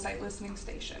Lomas On-Site Listening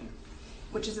Station,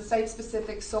 which is a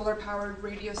site-specific solar-powered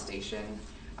radio station,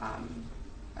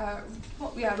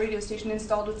 radio station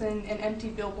installed within an empty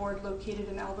billboard located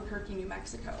in Albuquerque, New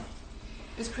Mexico.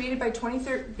 It was created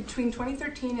between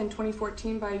 2013 and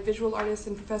 2014 by visual artist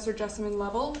and Professor Jessamine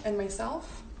Lovell and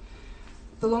myself.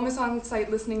 The Lomas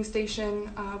On-Site Listening Station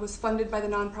was funded by the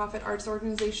nonprofit arts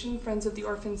organization Friends of the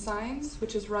Orphan Signs,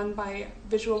 which is run by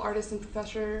visual artist and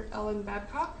Professor Ellen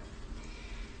Babcock.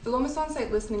 The Lomas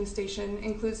On-Site Listening Station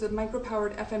includes a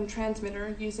micro-powered FM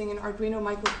transmitter using an Arduino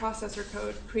microprocessor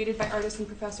code created by artists and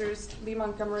professors Lee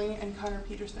Montgomery and Connor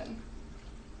Peterson.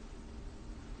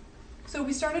 So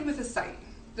we started with a site.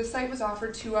 The site was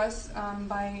offered to us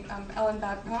by Ellen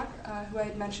Babcock, who I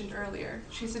had mentioned earlier.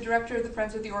 She's the director of the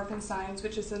Friends of the Orphan Signs,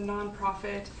 which is a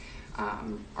nonprofit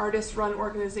artist-run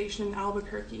organization in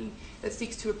Albuquerque that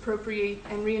seeks to appropriate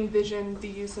and re-envision the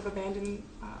use of abandoned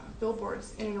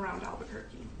billboards in and around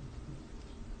Albuquerque,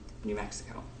 New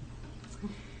Mexico.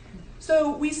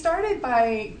 So we started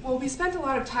we spent a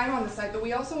lot of time on the site, but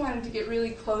we also wanted to get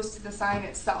really close to the sign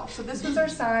itself. So this was our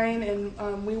sign,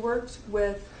 and we worked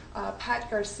with Pat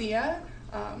Garcia,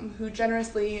 who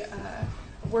generously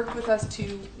worked with us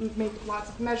to make lots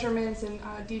of measurements and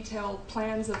detailed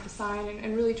plans of the sign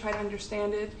and really try to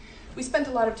understand it. We spent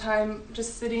a lot of time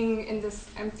just sitting in this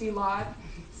empty lot,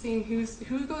 seeing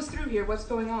who goes through here, what's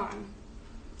going on.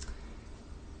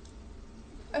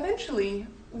 Eventually,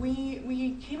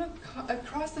 we came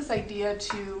across this idea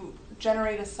to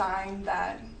generate a sign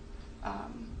that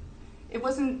it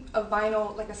wasn't a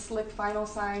vinyl, like a slick vinyl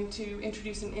sign to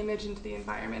introduce an image into the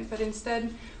environment, but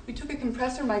instead we took a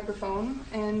compressor microphone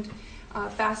and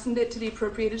fastened it to the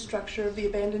appropriated structure of the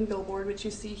abandoned billboard, which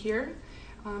you see here.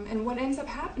 And what ends up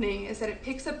happening is that it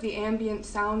picks up the ambient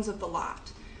sounds of the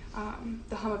lot,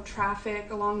 the hum of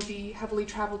traffic along the heavily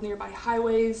traveled nearby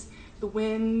highways, the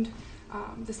wind,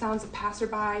 the sounds of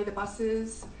passerby, the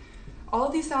buses. All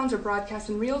of these sounds are broadcast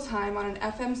in real time on an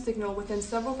FM signal within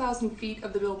several thousand feet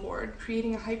of the billboard,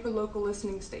 creating a hyperlocal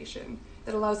listening station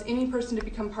that allows any person to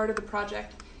become part of the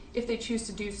project if they choose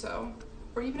to do so,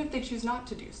 or even if they choose not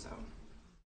to do so.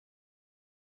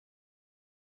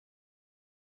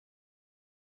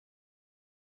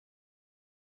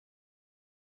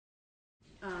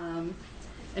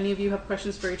 Any of you have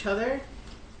questions for each other?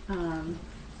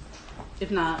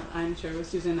 If not, I'm sure with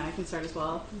Susan and I can start as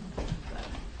well.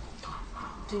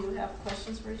 Do you have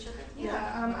questions for each other?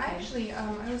 Yeah, Okay.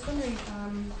 I was wondering,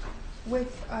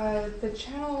 with the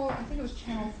channel, I think it was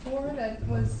channel 4 that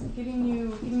was giving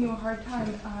you a hard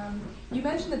time. You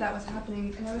mentioned that was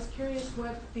happening, and I was curious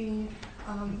what the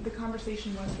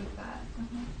conversation was with that.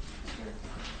 Sure.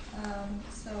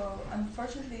 So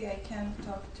unfortunately, I can't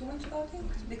talk too much about it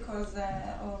because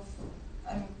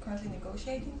I'm currently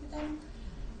negotiating with them.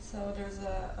 So there's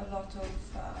a lot of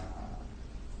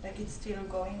it's still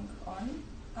going on,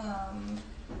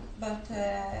 but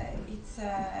it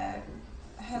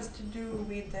has to do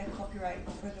with the copyright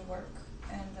for the work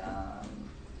and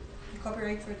the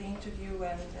copyright for the interview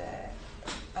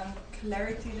and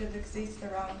clarity that exists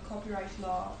around copyright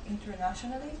law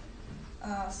internationally.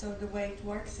 So the way it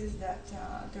works is that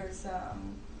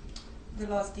the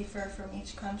laws differ from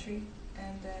each country,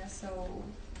 and so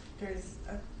there's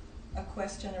a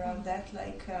question around that.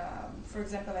 Like, for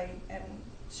example, I am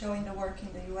showing the work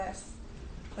in the US,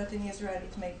 but in Israel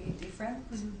it may be different.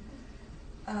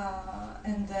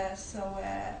 So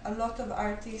a lot of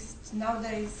artists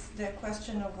nowadays, the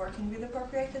question of working with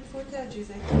appropriated footage is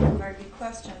a very big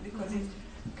question because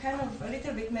kind of a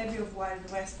little bit maybe of Wild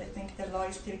West. I think the law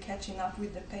is still catching up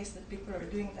with the pace that people are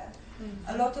doing that.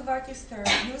 A lot of artists are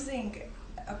using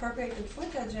appropriated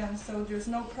footage, and so there's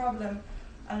no problem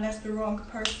unless the wrong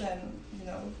person,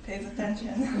 pays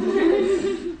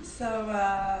attention. So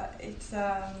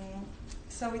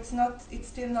it's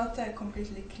still not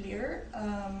completely clear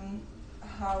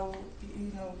how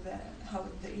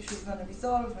the issue is going to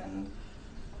resolve, and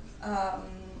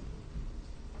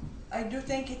I do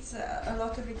think it's a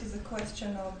lot of it is a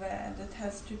question of that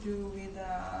has to do with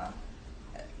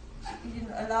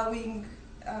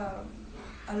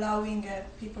allowing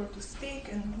people to speak,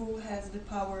 and who has the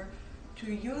power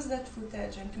to use that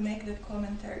footage and to make that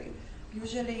commentary.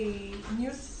 Usually,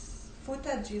 news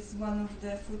footage is one of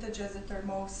the footages that are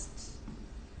most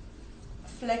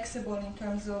flexible in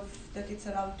terms of that it's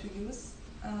allowed to use.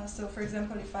 So, for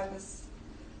example, if I was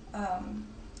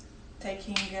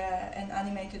taking an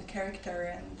animated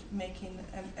character and making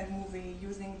a movie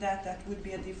using that would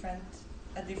be a different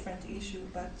issue.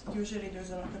 But usually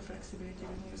there's a lot of flexibility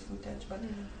with news footage. But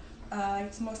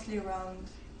it's mostly around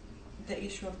the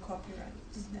issue of copyright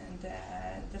and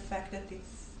the fact that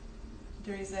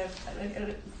there is a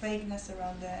vagueness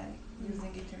around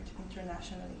using it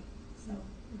internationally. So.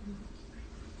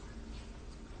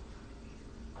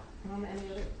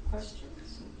 Any other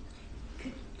questions?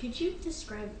 Could you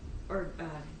describe or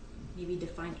maybe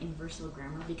define inversal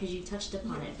grammar, because you touched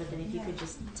upon it, but then if you could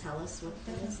just tell us what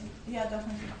that is. Yeah,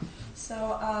 definitely.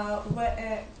 So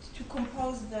to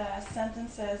compose the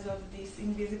sentences of this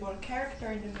invisible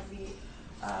character in the movie,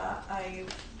 I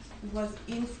was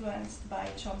influenced by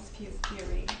Chomsky's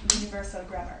theory, universal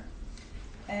grammar.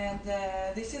 And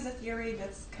this is a theory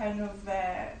that's kind of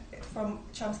from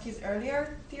Chomsky's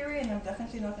earlier theory, and I'm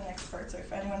definitely not an expert, so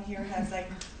if anyone here has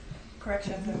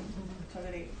corrections, I'm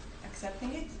totally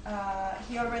accepting it.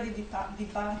 He already debunked,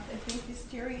 I think, this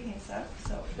theory himself,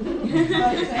 so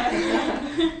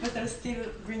but I'll still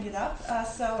bring it up.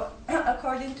 So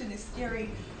according to this theory,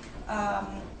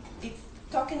 it's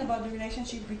talking about the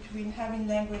relationship between having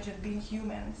language and being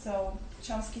human. So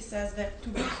Chomsky says that to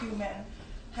be human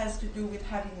has to do with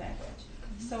having language.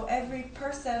 So every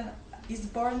person is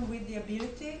born with the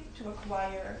ability to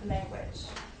acquire language.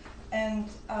 And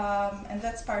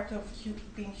that's part of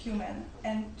being human.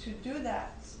 And to do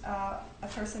that, a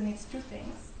person needs two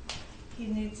things. He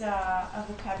needs a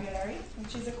vocabulary,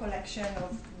 which is a collection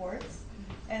of words,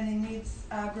 and he needs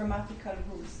grammatical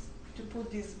rules to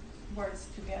put these words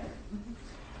together.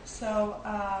 So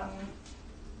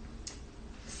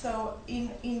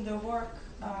in the work,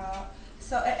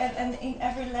 and in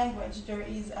every language there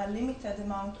is a limited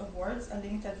amount of words, a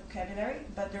limited vocabulary,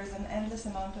 but there's an endless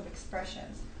amount of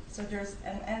expressions. So there's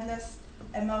an endless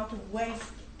amount of ways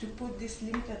to put this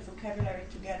limited vocabulary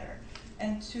together.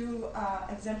 And to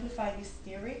exemplify this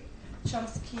theory,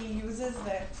 Chomsky uses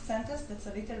the sentence that's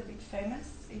a little bit famous.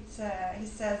 He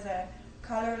says,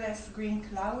 colorless green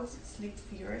clouds sleep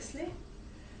furiously,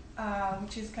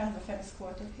 which is kind of a famous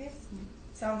quote of his.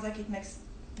 Sounds like it makes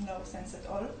no sense at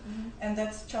all. And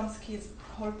that's Chomsky's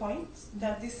whole point,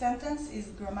 that this sentence is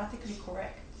grammatically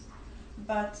correct.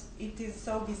 But it is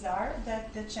so bizarre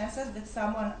that the chances that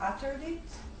someone uttered it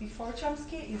before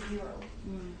Chomsky is zero.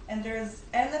 And there's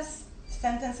endless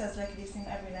sentences like this in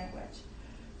every language.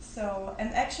 So,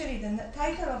 and actually the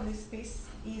title of this piece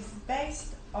is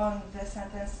based on the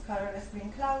sentence colorless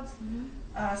green clouds.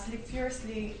 Sleep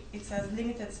furiously, it says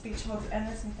limited speech holds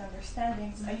endless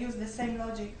misunderstandings. I use the same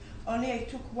logic, only I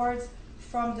took words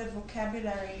from the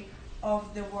vocabulary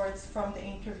of the words from the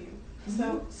interview.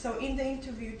 So in the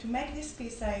interview, to make this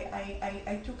piece,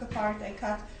 I took apart, I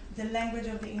cut the language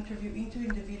of the interview into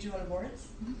individual words.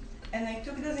 And I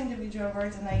took those individual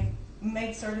words and I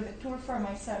made sort of a tool for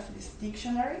myself, this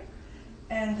dictionary.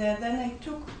 And then I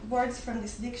took words from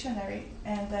this dictionary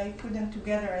and I put them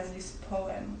together as this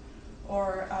poem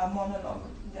or monologue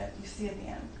that you see at the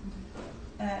end.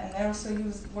 And I also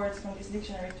used words from this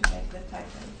dictionary to make the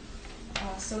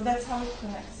title. So that's how it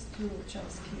connects to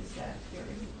Chomsky's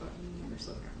theory.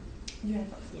 Universal grammar.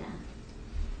 Universal. Yeah.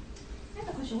 I have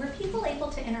a question. Were people able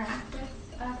to interact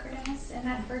with Cárdenas in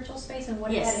that virtual space, and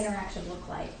what did Yes. that interaction look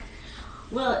like?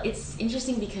 Well, it's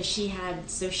interesting because she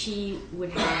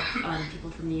would have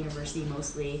people from the university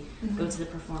mostly go to the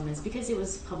performance because it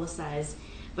was publicized,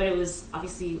 but it was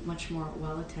obviously much more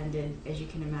well attended, as you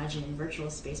can imagine, in virtual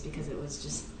space because it was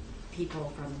just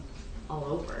people from all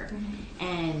over.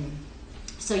 And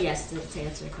so yes, to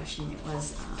answer the question, it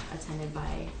was attended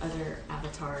by other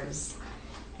avatars,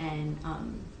 and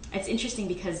it's interesting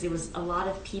because there was a lot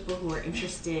of people who were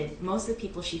interested. Most of the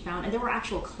people she found, and there were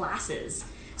actual classes.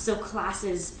 So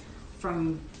classes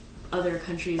from other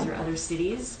countries or other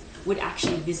cities would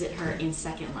actually visit her in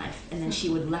Second Life, and then she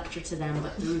would lecture to them,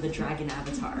 but through the dragon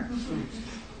avatar.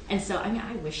 And so, I mean,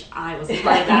 I wish I was a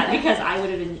part of that, because I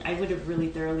would have really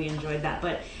thoroughly enjoyed that.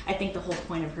 But I think the whole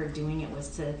point of her doing it was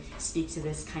to speak to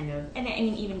this kind of, and I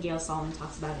mean, even Gail Solomon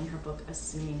talks about in her book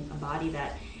Assuming a Body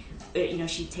that, you know,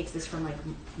 she takes this from like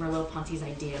Merleau-Ponty's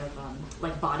idea of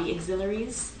like body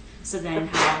auxiliaries. So then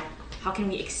how can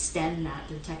we extend that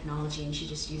through technology? And she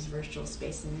just used virtual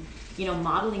space and, you know,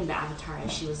 modeling the avatar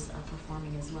as she was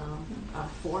performing as well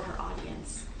for her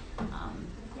audience.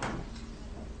 Yeah.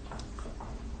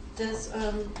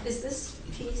 Is this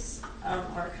piece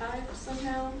archived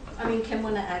somehow? I mean, can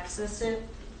one access it?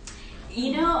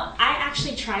 You know, I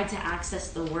actually tried to access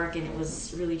the work, and it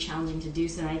was really challenging to do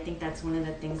so. And I think that's one of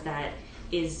the things that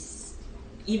is,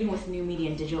 even with new media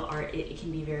and digital art, it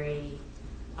can be very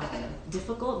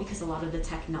difficult, because a lot of the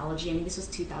technology, I mean, this was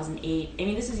 2008. I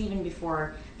mean, this was even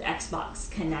before the Xbox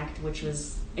Connect, which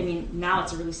was, I mean, now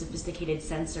it's a really sophisticated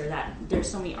sensor that there's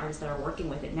so many artists that are working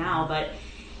with it now, but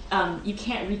you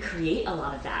can't recreate a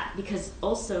lot of that, because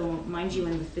also, mind you,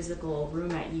 in the physical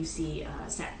room at UC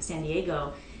San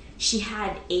Diego, she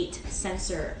had eight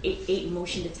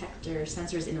motion detector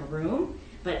sensors in a room,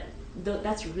 but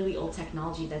that's really old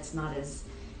technology that's not as,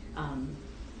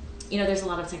 you know, there's a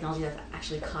lot of technology that's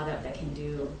actually caught up that can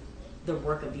do the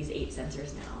work of these 8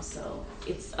 sensors now. So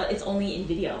it's only in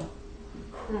video,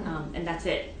 and that's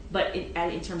it. But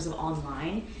in terms of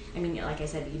online, I mean, like I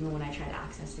said, even when I tried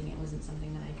accessing it, wasn't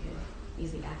something that I could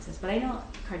easily access. But I know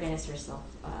Cárdenas herself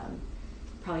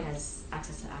probably has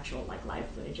access to actual like live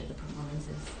footage of the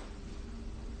performances.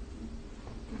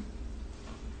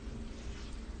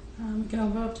 We can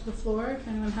open up to the floor if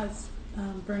anyone has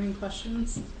burning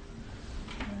questions.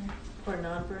 Or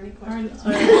non-burning questions?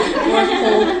 Or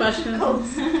cold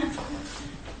questions.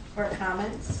 Or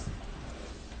comments?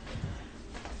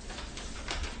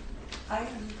 I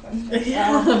have a question.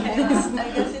 Yeah.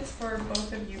 I guess it's for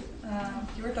both of you.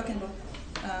 You were talking about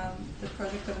the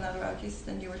project of another artist,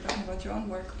 and you were talking about your own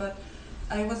work, but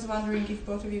I was wondering if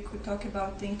both of you could talk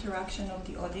about the interaction of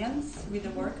the audience with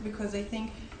the work, because I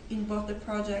think in both the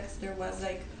projects there was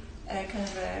like a kind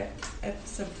of a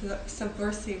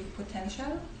subversive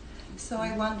potential. So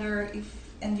I wonder if,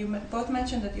 and you both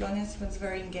mentioned that the audience was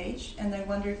very engaged, and I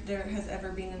wonder if there has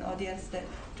ever been an audience that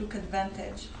took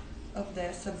advantage of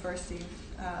the subversive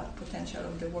potential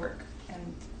of the work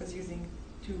and was using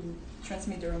to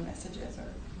transmit their own messages. Or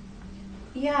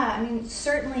Yeah, I mean,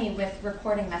 certainly with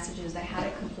recording messages, they had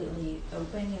it completely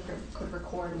open. You could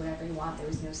record whatever you want. There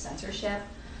was no censorship.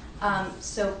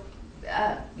 So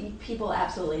people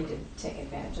absolutely did take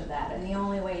advantage of that. And the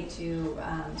only way to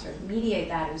sort of mediate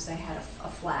that is they had a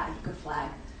flag, good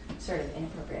flag, sort of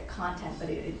inappropriate content, but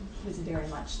it was very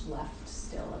much left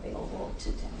still available to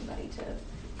anybody to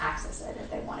access it if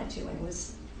they wanted to. And it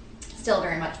was still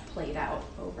very much played out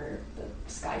over the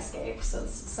skyscape. So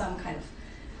some kind of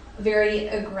very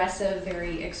aggressive,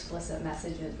 very explicit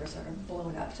messages were sort of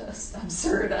blown up to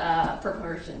absurd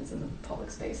proportions in the public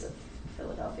space of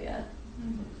Philadelphia.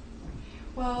 Mm-hmm.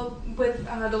 Well, with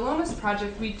the Lomas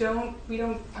project, we don't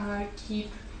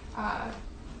keep, I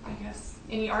guess,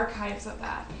 any archives of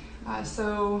that.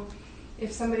 So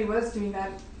if somebody was doing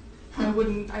that, I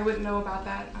wouldn't know about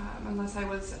that unless I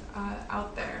was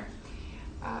out there.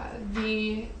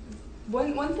 The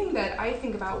one thing that I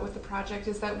think about with the project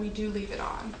is that we do leave it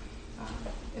on.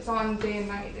 It's on day and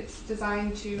night. It's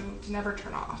designed to never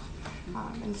turn off.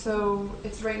 And so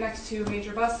it's right next to a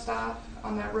major bus stop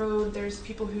on that road. There's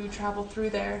people who travel through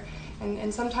there.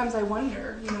 And sometimes I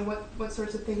wonder, what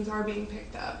sorts of things are being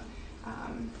picked up.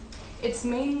 It's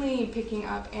mainly picking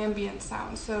up ambient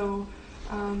sound. So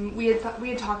we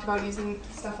had talked about using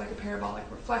stuff like a parabolic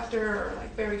reflector or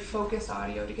like very focused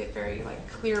audio to get very like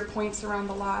clear points around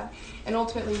the lot. And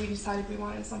ultimately we decided we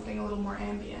wanted something a little more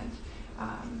ambient.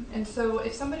 And so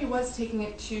if somebody was taking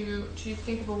it to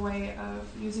think of a way of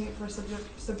using it for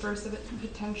subversive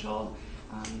potential,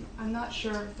 I'm not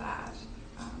sure of that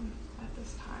at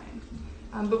this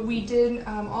time. But we did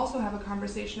also have a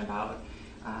conversation about,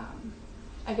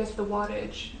 I guess, the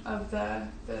wattage of the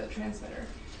transmitter.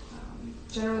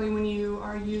 Generally, when you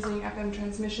are using FM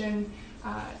transmission,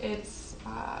 it's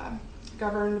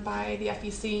governed by the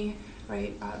FEC,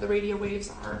 right? The radio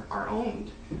waves are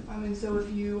owned. And so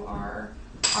if you are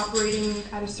operating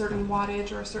at a certain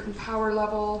wattage or a certain power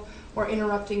level or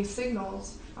interrupting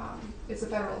signals, it's a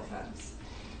federal offense.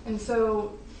 And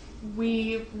so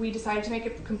we decided to make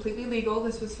it completely legal.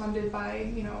 This was funded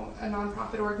by a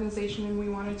nonprofit organization, and we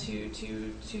wanted to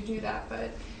do that.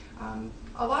 But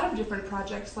a lot of different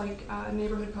projects like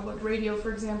Neighborhood Public Radio,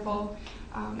 for example,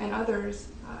 and others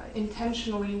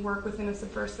intentionally work within a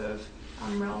subversive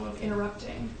realm of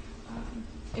interrupting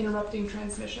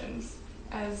transmissions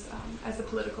as a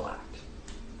political act.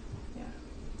 Yeah.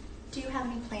 Do you have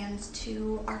any plans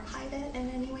to archive it in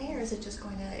any way, or is it just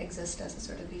going to exist as a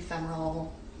sort of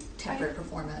ephemeral, temporary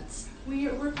performance?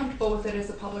 We're comfortable with it as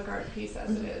a public art piece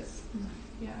as it is.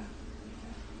 Yeah.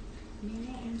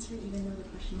 May I answer even though the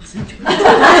question wasn't?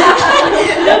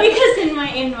 No, because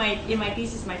in my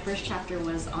thesis, my first chapter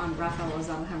was on Rafael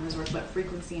Lozano-Hemmer's work, but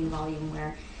frequency and volume,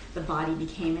 where the body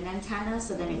became an antenna,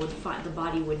 so then it would the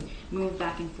body would move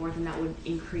back and forth, and that would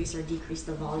increase or decrease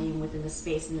the volume within the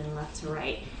space, and then left to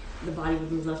right, the body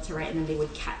would move left to right, and then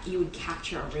you would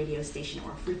capture a radio station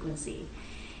or a frequency.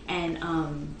 And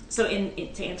so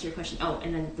to answer your question,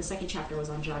 and then the second chapter was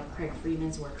on John Craig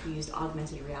Freeman's work, who used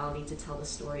augmented reality to tell the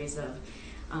stories of,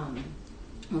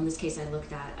 in this case I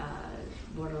looked at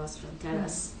Border Las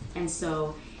Fronteras, and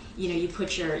so you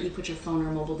put your phone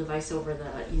or mobile device over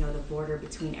the border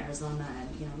between Arizona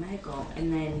and Mexico,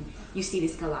 and then you see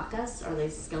these calacas or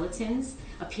these skeletons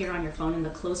appear on your phone, and the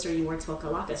closer you were to a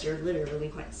calacas, you're literally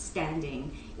quite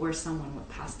standing where someone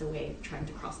passed away trying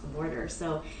to cross the border.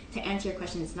 So to answer your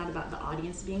question, it's not about the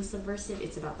audience being subversive,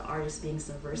 it's about the artist being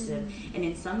subversive, and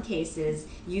in some cases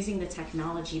using the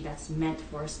technology that's meant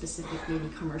for a specific maybe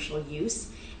commercial use,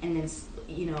 and then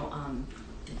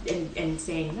and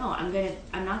saying, no,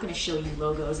 I'm not gonna show you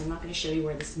logos, I'm not gonna show you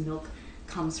where this milk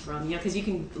comes from, because you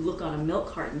can look on a milk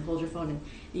carton, hold your phone, and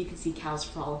you can see cows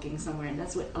frolicking somewhere, and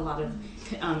that's what a lot of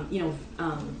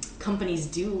companies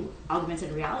do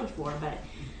augmented reality for. But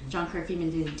John Craig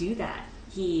Freeman didn't do that.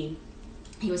 He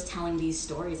was telling these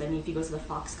stories. I mean, if you go to the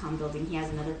Foxconn building, he has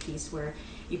another piece where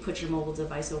you put your mobile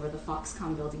device over the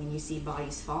Foxconn building and you see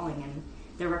bodies falling, and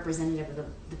they're representative of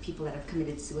the people that have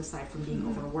committed suicide from being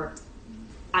overworked,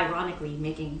 ironically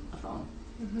making a phone.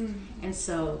 And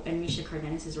so, and Micha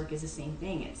Cárdenas' work is the same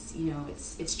thing.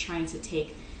 It's trying to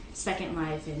take Second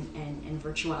Life and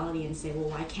virtuality and say, well,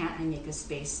 why can't I make a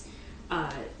space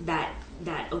that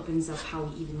opens up how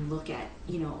we even look at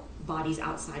bodies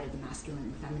outside of the masculine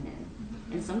and feminine.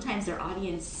 And sometimes their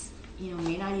audience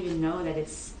may not even know that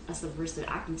it's a subversive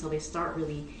act until they start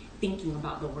really thinking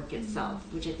about the work itself,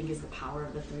 which I think is the power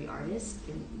of the three artists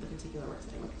in the particular works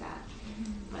that I looked at.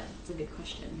 But it's a good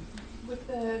question. With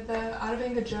the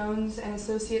Adebenga Jones and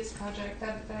Associates project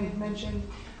that I had mentioned,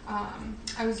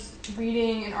 I was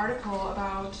reading an article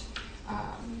about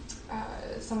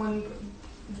someone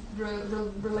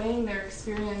relaying their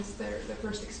experience, their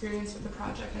first experience with the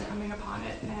project and coming upon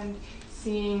it, and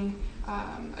seeing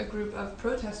a group of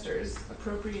protesters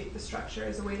appropriate the structure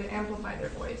as a way to amplify their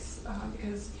voice,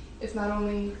 because it's not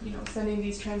only sending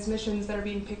these transmissions that are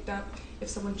being picked up if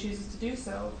someone chooses to do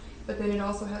so, but then it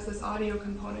also has this audio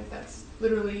component that's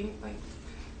literally like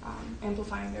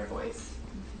amplifying their voice.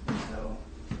 And so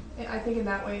I think in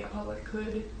that way a public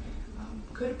could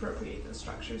appropriate those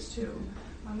structures too.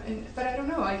 But I don't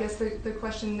know, I guess the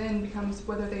question then becomes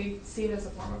whether they see it as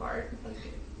a form of art.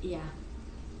 Yeah.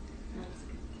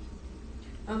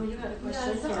 You had a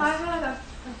question? Yeah, so I had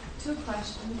two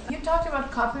questions. You talked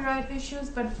about copyright issues,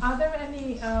 but are there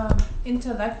any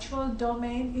intellectual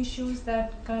domain issues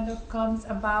that kind of comes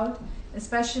about,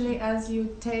 especially as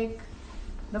you take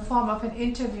the form of an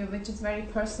interview, which is very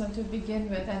personal to begin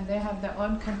with, and they have their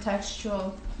own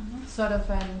contextual sort of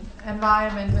an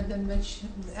environment within which,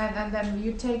 and then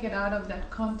you take it out of that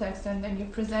context and then you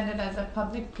present it as a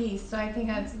public piece. So I think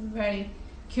that's very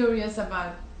curious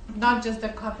about not just the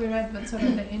copyright, but sort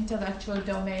of the intellectual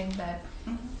domain that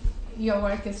your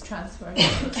work is transferred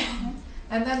to.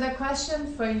 And then the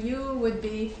question for you would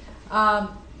be,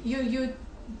 you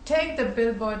take the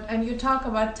billboard and you talk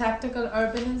about tactical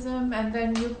urbanism, and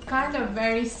then you kind of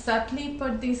very subtly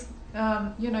put these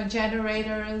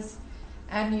generators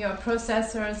and your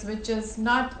processors, which is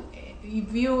not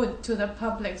viewed to the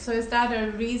public. So is that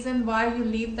a reason why you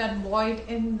leave that void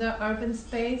in the urban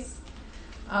space?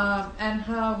 And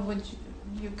how would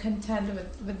you contend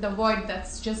with the void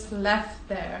that's just left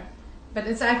there? But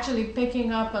it's actually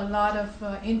picking up a lot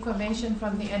of information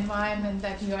from the environment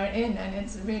that you are in, and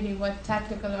it's really what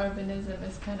tactical urbanism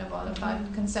is kind of all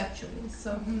about conceptually.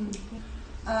 So,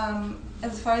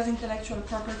 as far as intellectual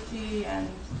property and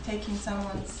taking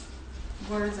someone's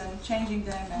words and changing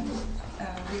them and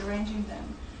rearranging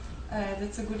them,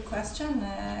 that's a good question.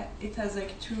 It has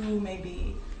like two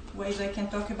maybe ways I can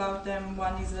talk about them.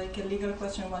 One is like a legal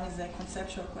question, one is a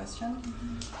conceptual question.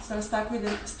 So I'll start with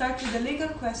the legal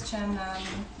question.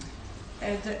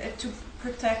 To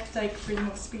protect like freedom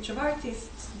of speech of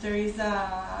artists, there is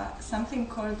something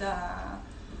called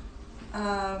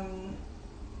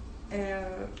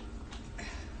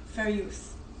fair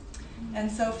use.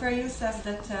 And so fair use says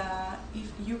that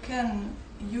if you can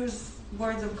use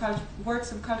words of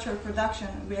cultural production,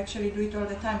 we actually do it all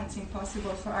the time. It's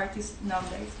impossible for artists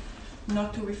nowadays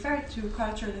not to refer to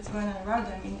culture that's going on around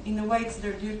them. In a way, it's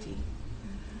their duty.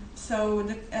 So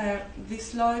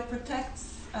this law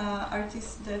protects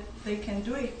artists that they can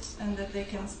do it and that they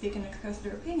can speak and express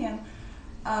their opinion,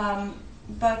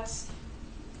 but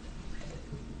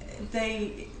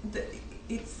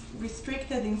it's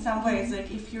restricted in some ways. Like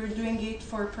if you're doing it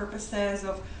for purposes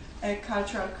of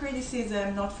cultural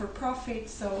criticism, not for profit.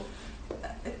 So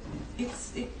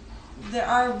there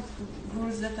are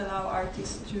rules that allow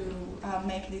artists to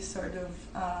make these sort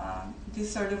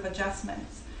of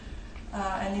adjustments.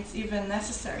 And it's even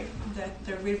necessary that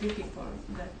there will be people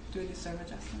that do this sort of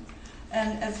adjustment.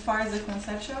 And as far as the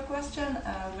conceptual question,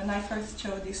 when I first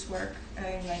showed this work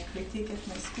in my critique at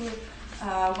my school,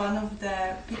 one of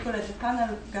the people at the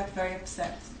panel got very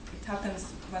upset. It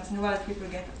happens once in a while that people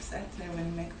get upset when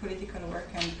you make political work,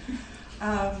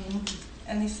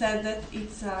 and he said that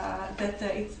it's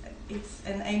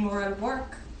an amoral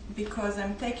work because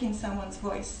I'm taking someone's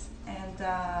voice and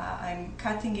I'm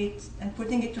cutting it and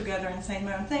putting it together and saying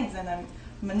my own things, and I'm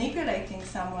manipulating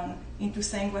someone into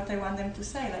saying what I want them to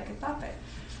say, like a puppet.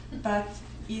 But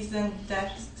isn't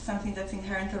that something that's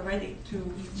inherent already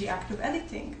to the act of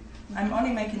editing? I'm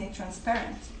only making it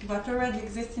transparent. What already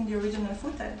exists in the original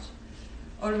footage?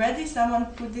 Already someone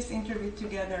put this interview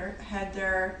together, had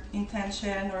their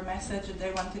intention or message that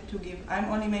they wanted to give. I'm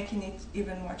only making it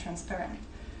even more transparent.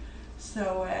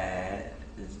 So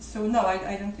no,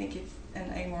 I don't think it's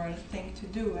an amoral thing to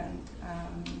do,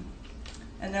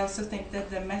 and I also think that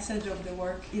the message of the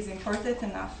work is important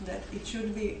enough that it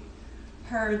should be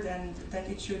heard and that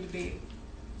it should be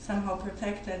somehow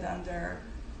protected under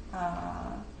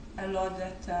a law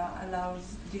that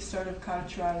allows this sort of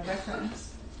cultural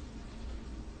reference.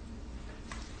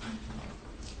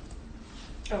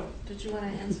 Oh, did you want to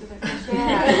answer that question?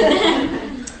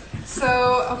 Yeah.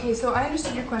 So I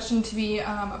understood your question to be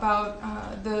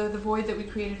about the void that we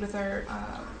created with our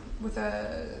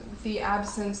the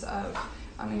absence of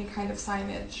any kind of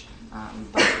signage,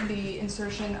 but the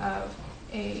insertion of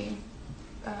a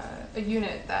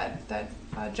unit that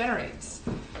generates.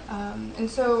 And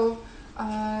so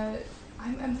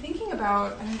I'm thinking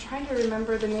about, and I'm trying to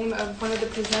remember the name of one of the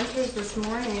presenters this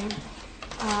morning.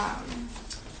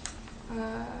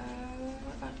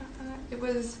 It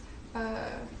was,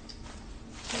 oh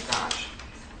gosh,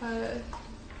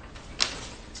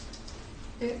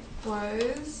 it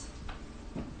was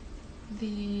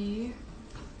the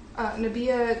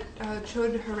Nabia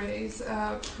Chodhare's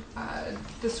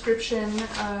description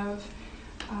of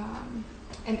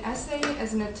an essay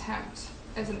as an attempt,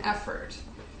 as an effort,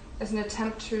 as an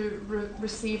attempt to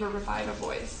receive or revive a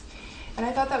voice. And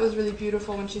I thought that was really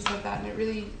beautiful when she said that, and it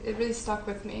really stuck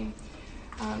with me.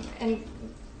 And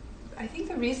I think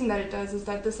the reason that it does is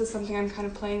that this is something I'm kind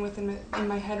of playing with in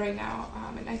my head right now.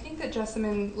 And I think that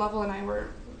Jessamine Lovell and I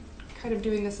were kind of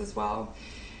doing this as well.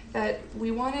 That we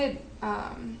wanted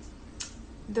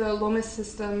the Lomas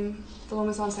system, the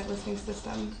Lomas on-site listening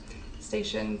system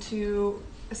station, to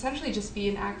essentially just be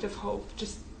an act of hope,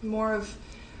 just more of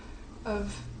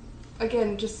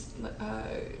again, just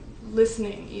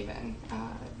listening even,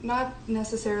 not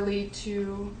necessarily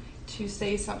to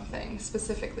say something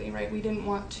specifically, right? We didn't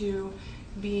want to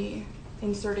be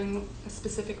inserting a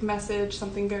specific message,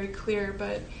 something very clear,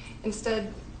 but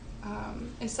instead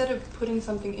of putting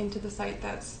something into the site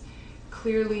that's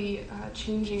clearly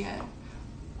changing it,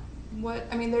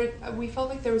 we felt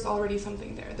like there was already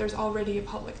something there. There's already a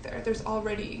public there. There's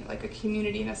already like a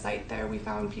community and a site there. We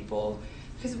found people,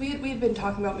 because we'd been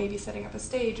talking about maybe setting up a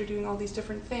stage or doing all these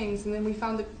different things, and then we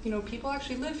found that people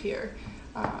actually live here,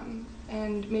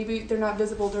 and maybe they're not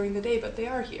visible during the day, but they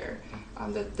are here.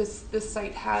 That this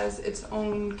site has its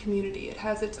own community, it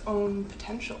has its own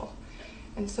potential,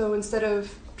 and so instead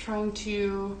of trying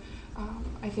to,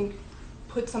 I think,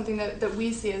 put something that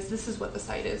we see as this is what the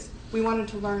site is, we wanted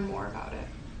to learn more about it,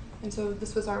 and so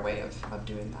this was our way of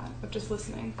doing that, of just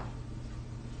listening.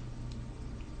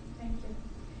 Thank you.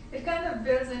 It kind of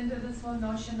builds into this whole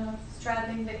notion of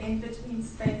straddling the in-between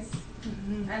space.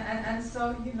 Mm-hmm. And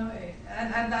so,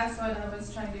 and that's what I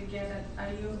was trying to get at.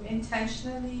 Are you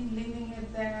intentionally leaving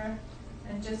it there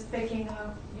and just picking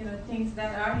up, things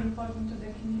that are important to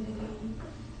the community?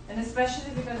 And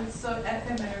especially because it's so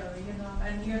ephemeral,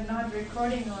 and you're not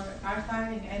recording or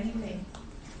archiving anything.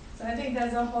 So I think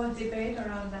there's a whole debate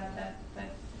around that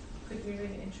could be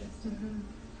really interesting. Mm-hmm.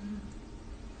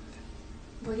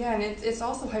 Well, yeah, and it's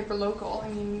also hyper-local. I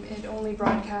mean, it only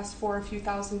broadcasts for a few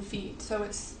thousand feet. So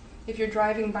it's, if you're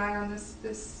driving by on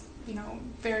this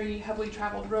very heavily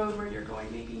traveled road where you're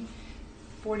going maybe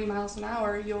 40 miles an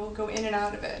hour, you'll go in and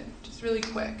out of it just really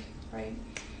quick, right?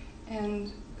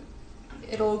 And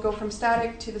it'll go from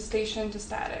static to the station to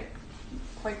static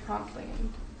quite promptly.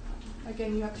 And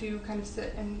again, you have to kind of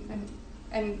sit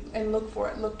and look for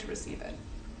it, look to receive it.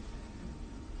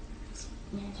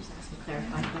 May I just ask a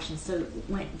clarifying question? So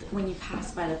when you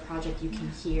pass by the project, you can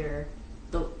hear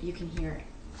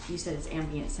you said it's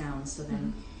ambient sounds, so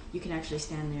then you can actually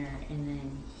stand there and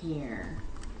then hear.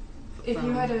 If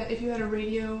you had a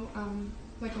radio,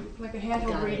 like a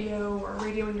handheld radio or a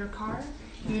radio in your car,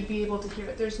 you would be able to hear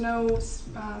it. There's no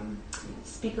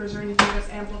speakers or anything that's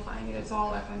amplifying it. It's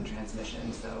all FM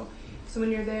transmission. So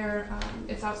when you're there,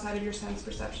 it's outside of your sense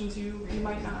perceptions. You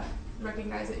might not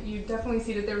recognize it. You definitely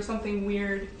see that there was something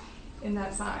weird in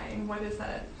that sign. What is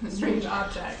that strange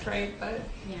object, right? But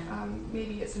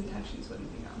maybe its intentions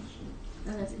wouldn't be known.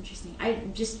 Oh, that's interesting. I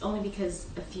just only because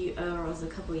it was a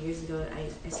couple of years ago,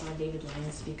 I saw David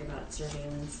Lyons speak about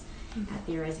surveillance at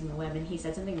Theorizing the Web, and he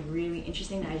said something really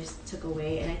interesting that I just took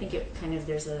away, and I think it kind of,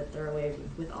 there's a throwaway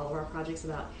with all of our projects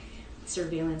about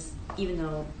surveillance, even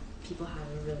though people have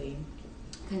a really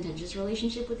contentious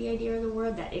relationship with the idea of the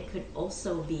word, that it could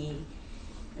also be,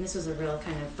 and this was a real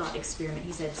kind of thought experiment,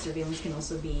 he said surveillance can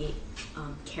also be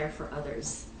care for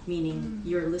others, meaning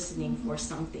you're listening for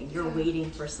something, you're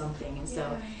waiting for something, and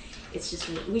so it's just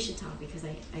we should talk, because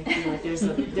I feel like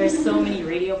there's so many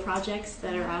radio projects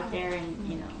that are out there,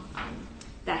 and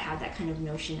that have that kind of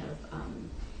notion of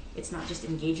it's not just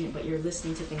engagement, but you're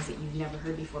listening to things that you've never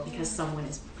heard before because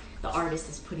the artist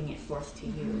is putting it forth to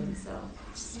you, and so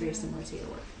it's just very similar to your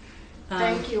work.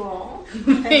 Thank you all.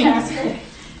 Fantastic.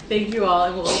 Thank you all,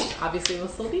 and we'll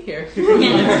still be here.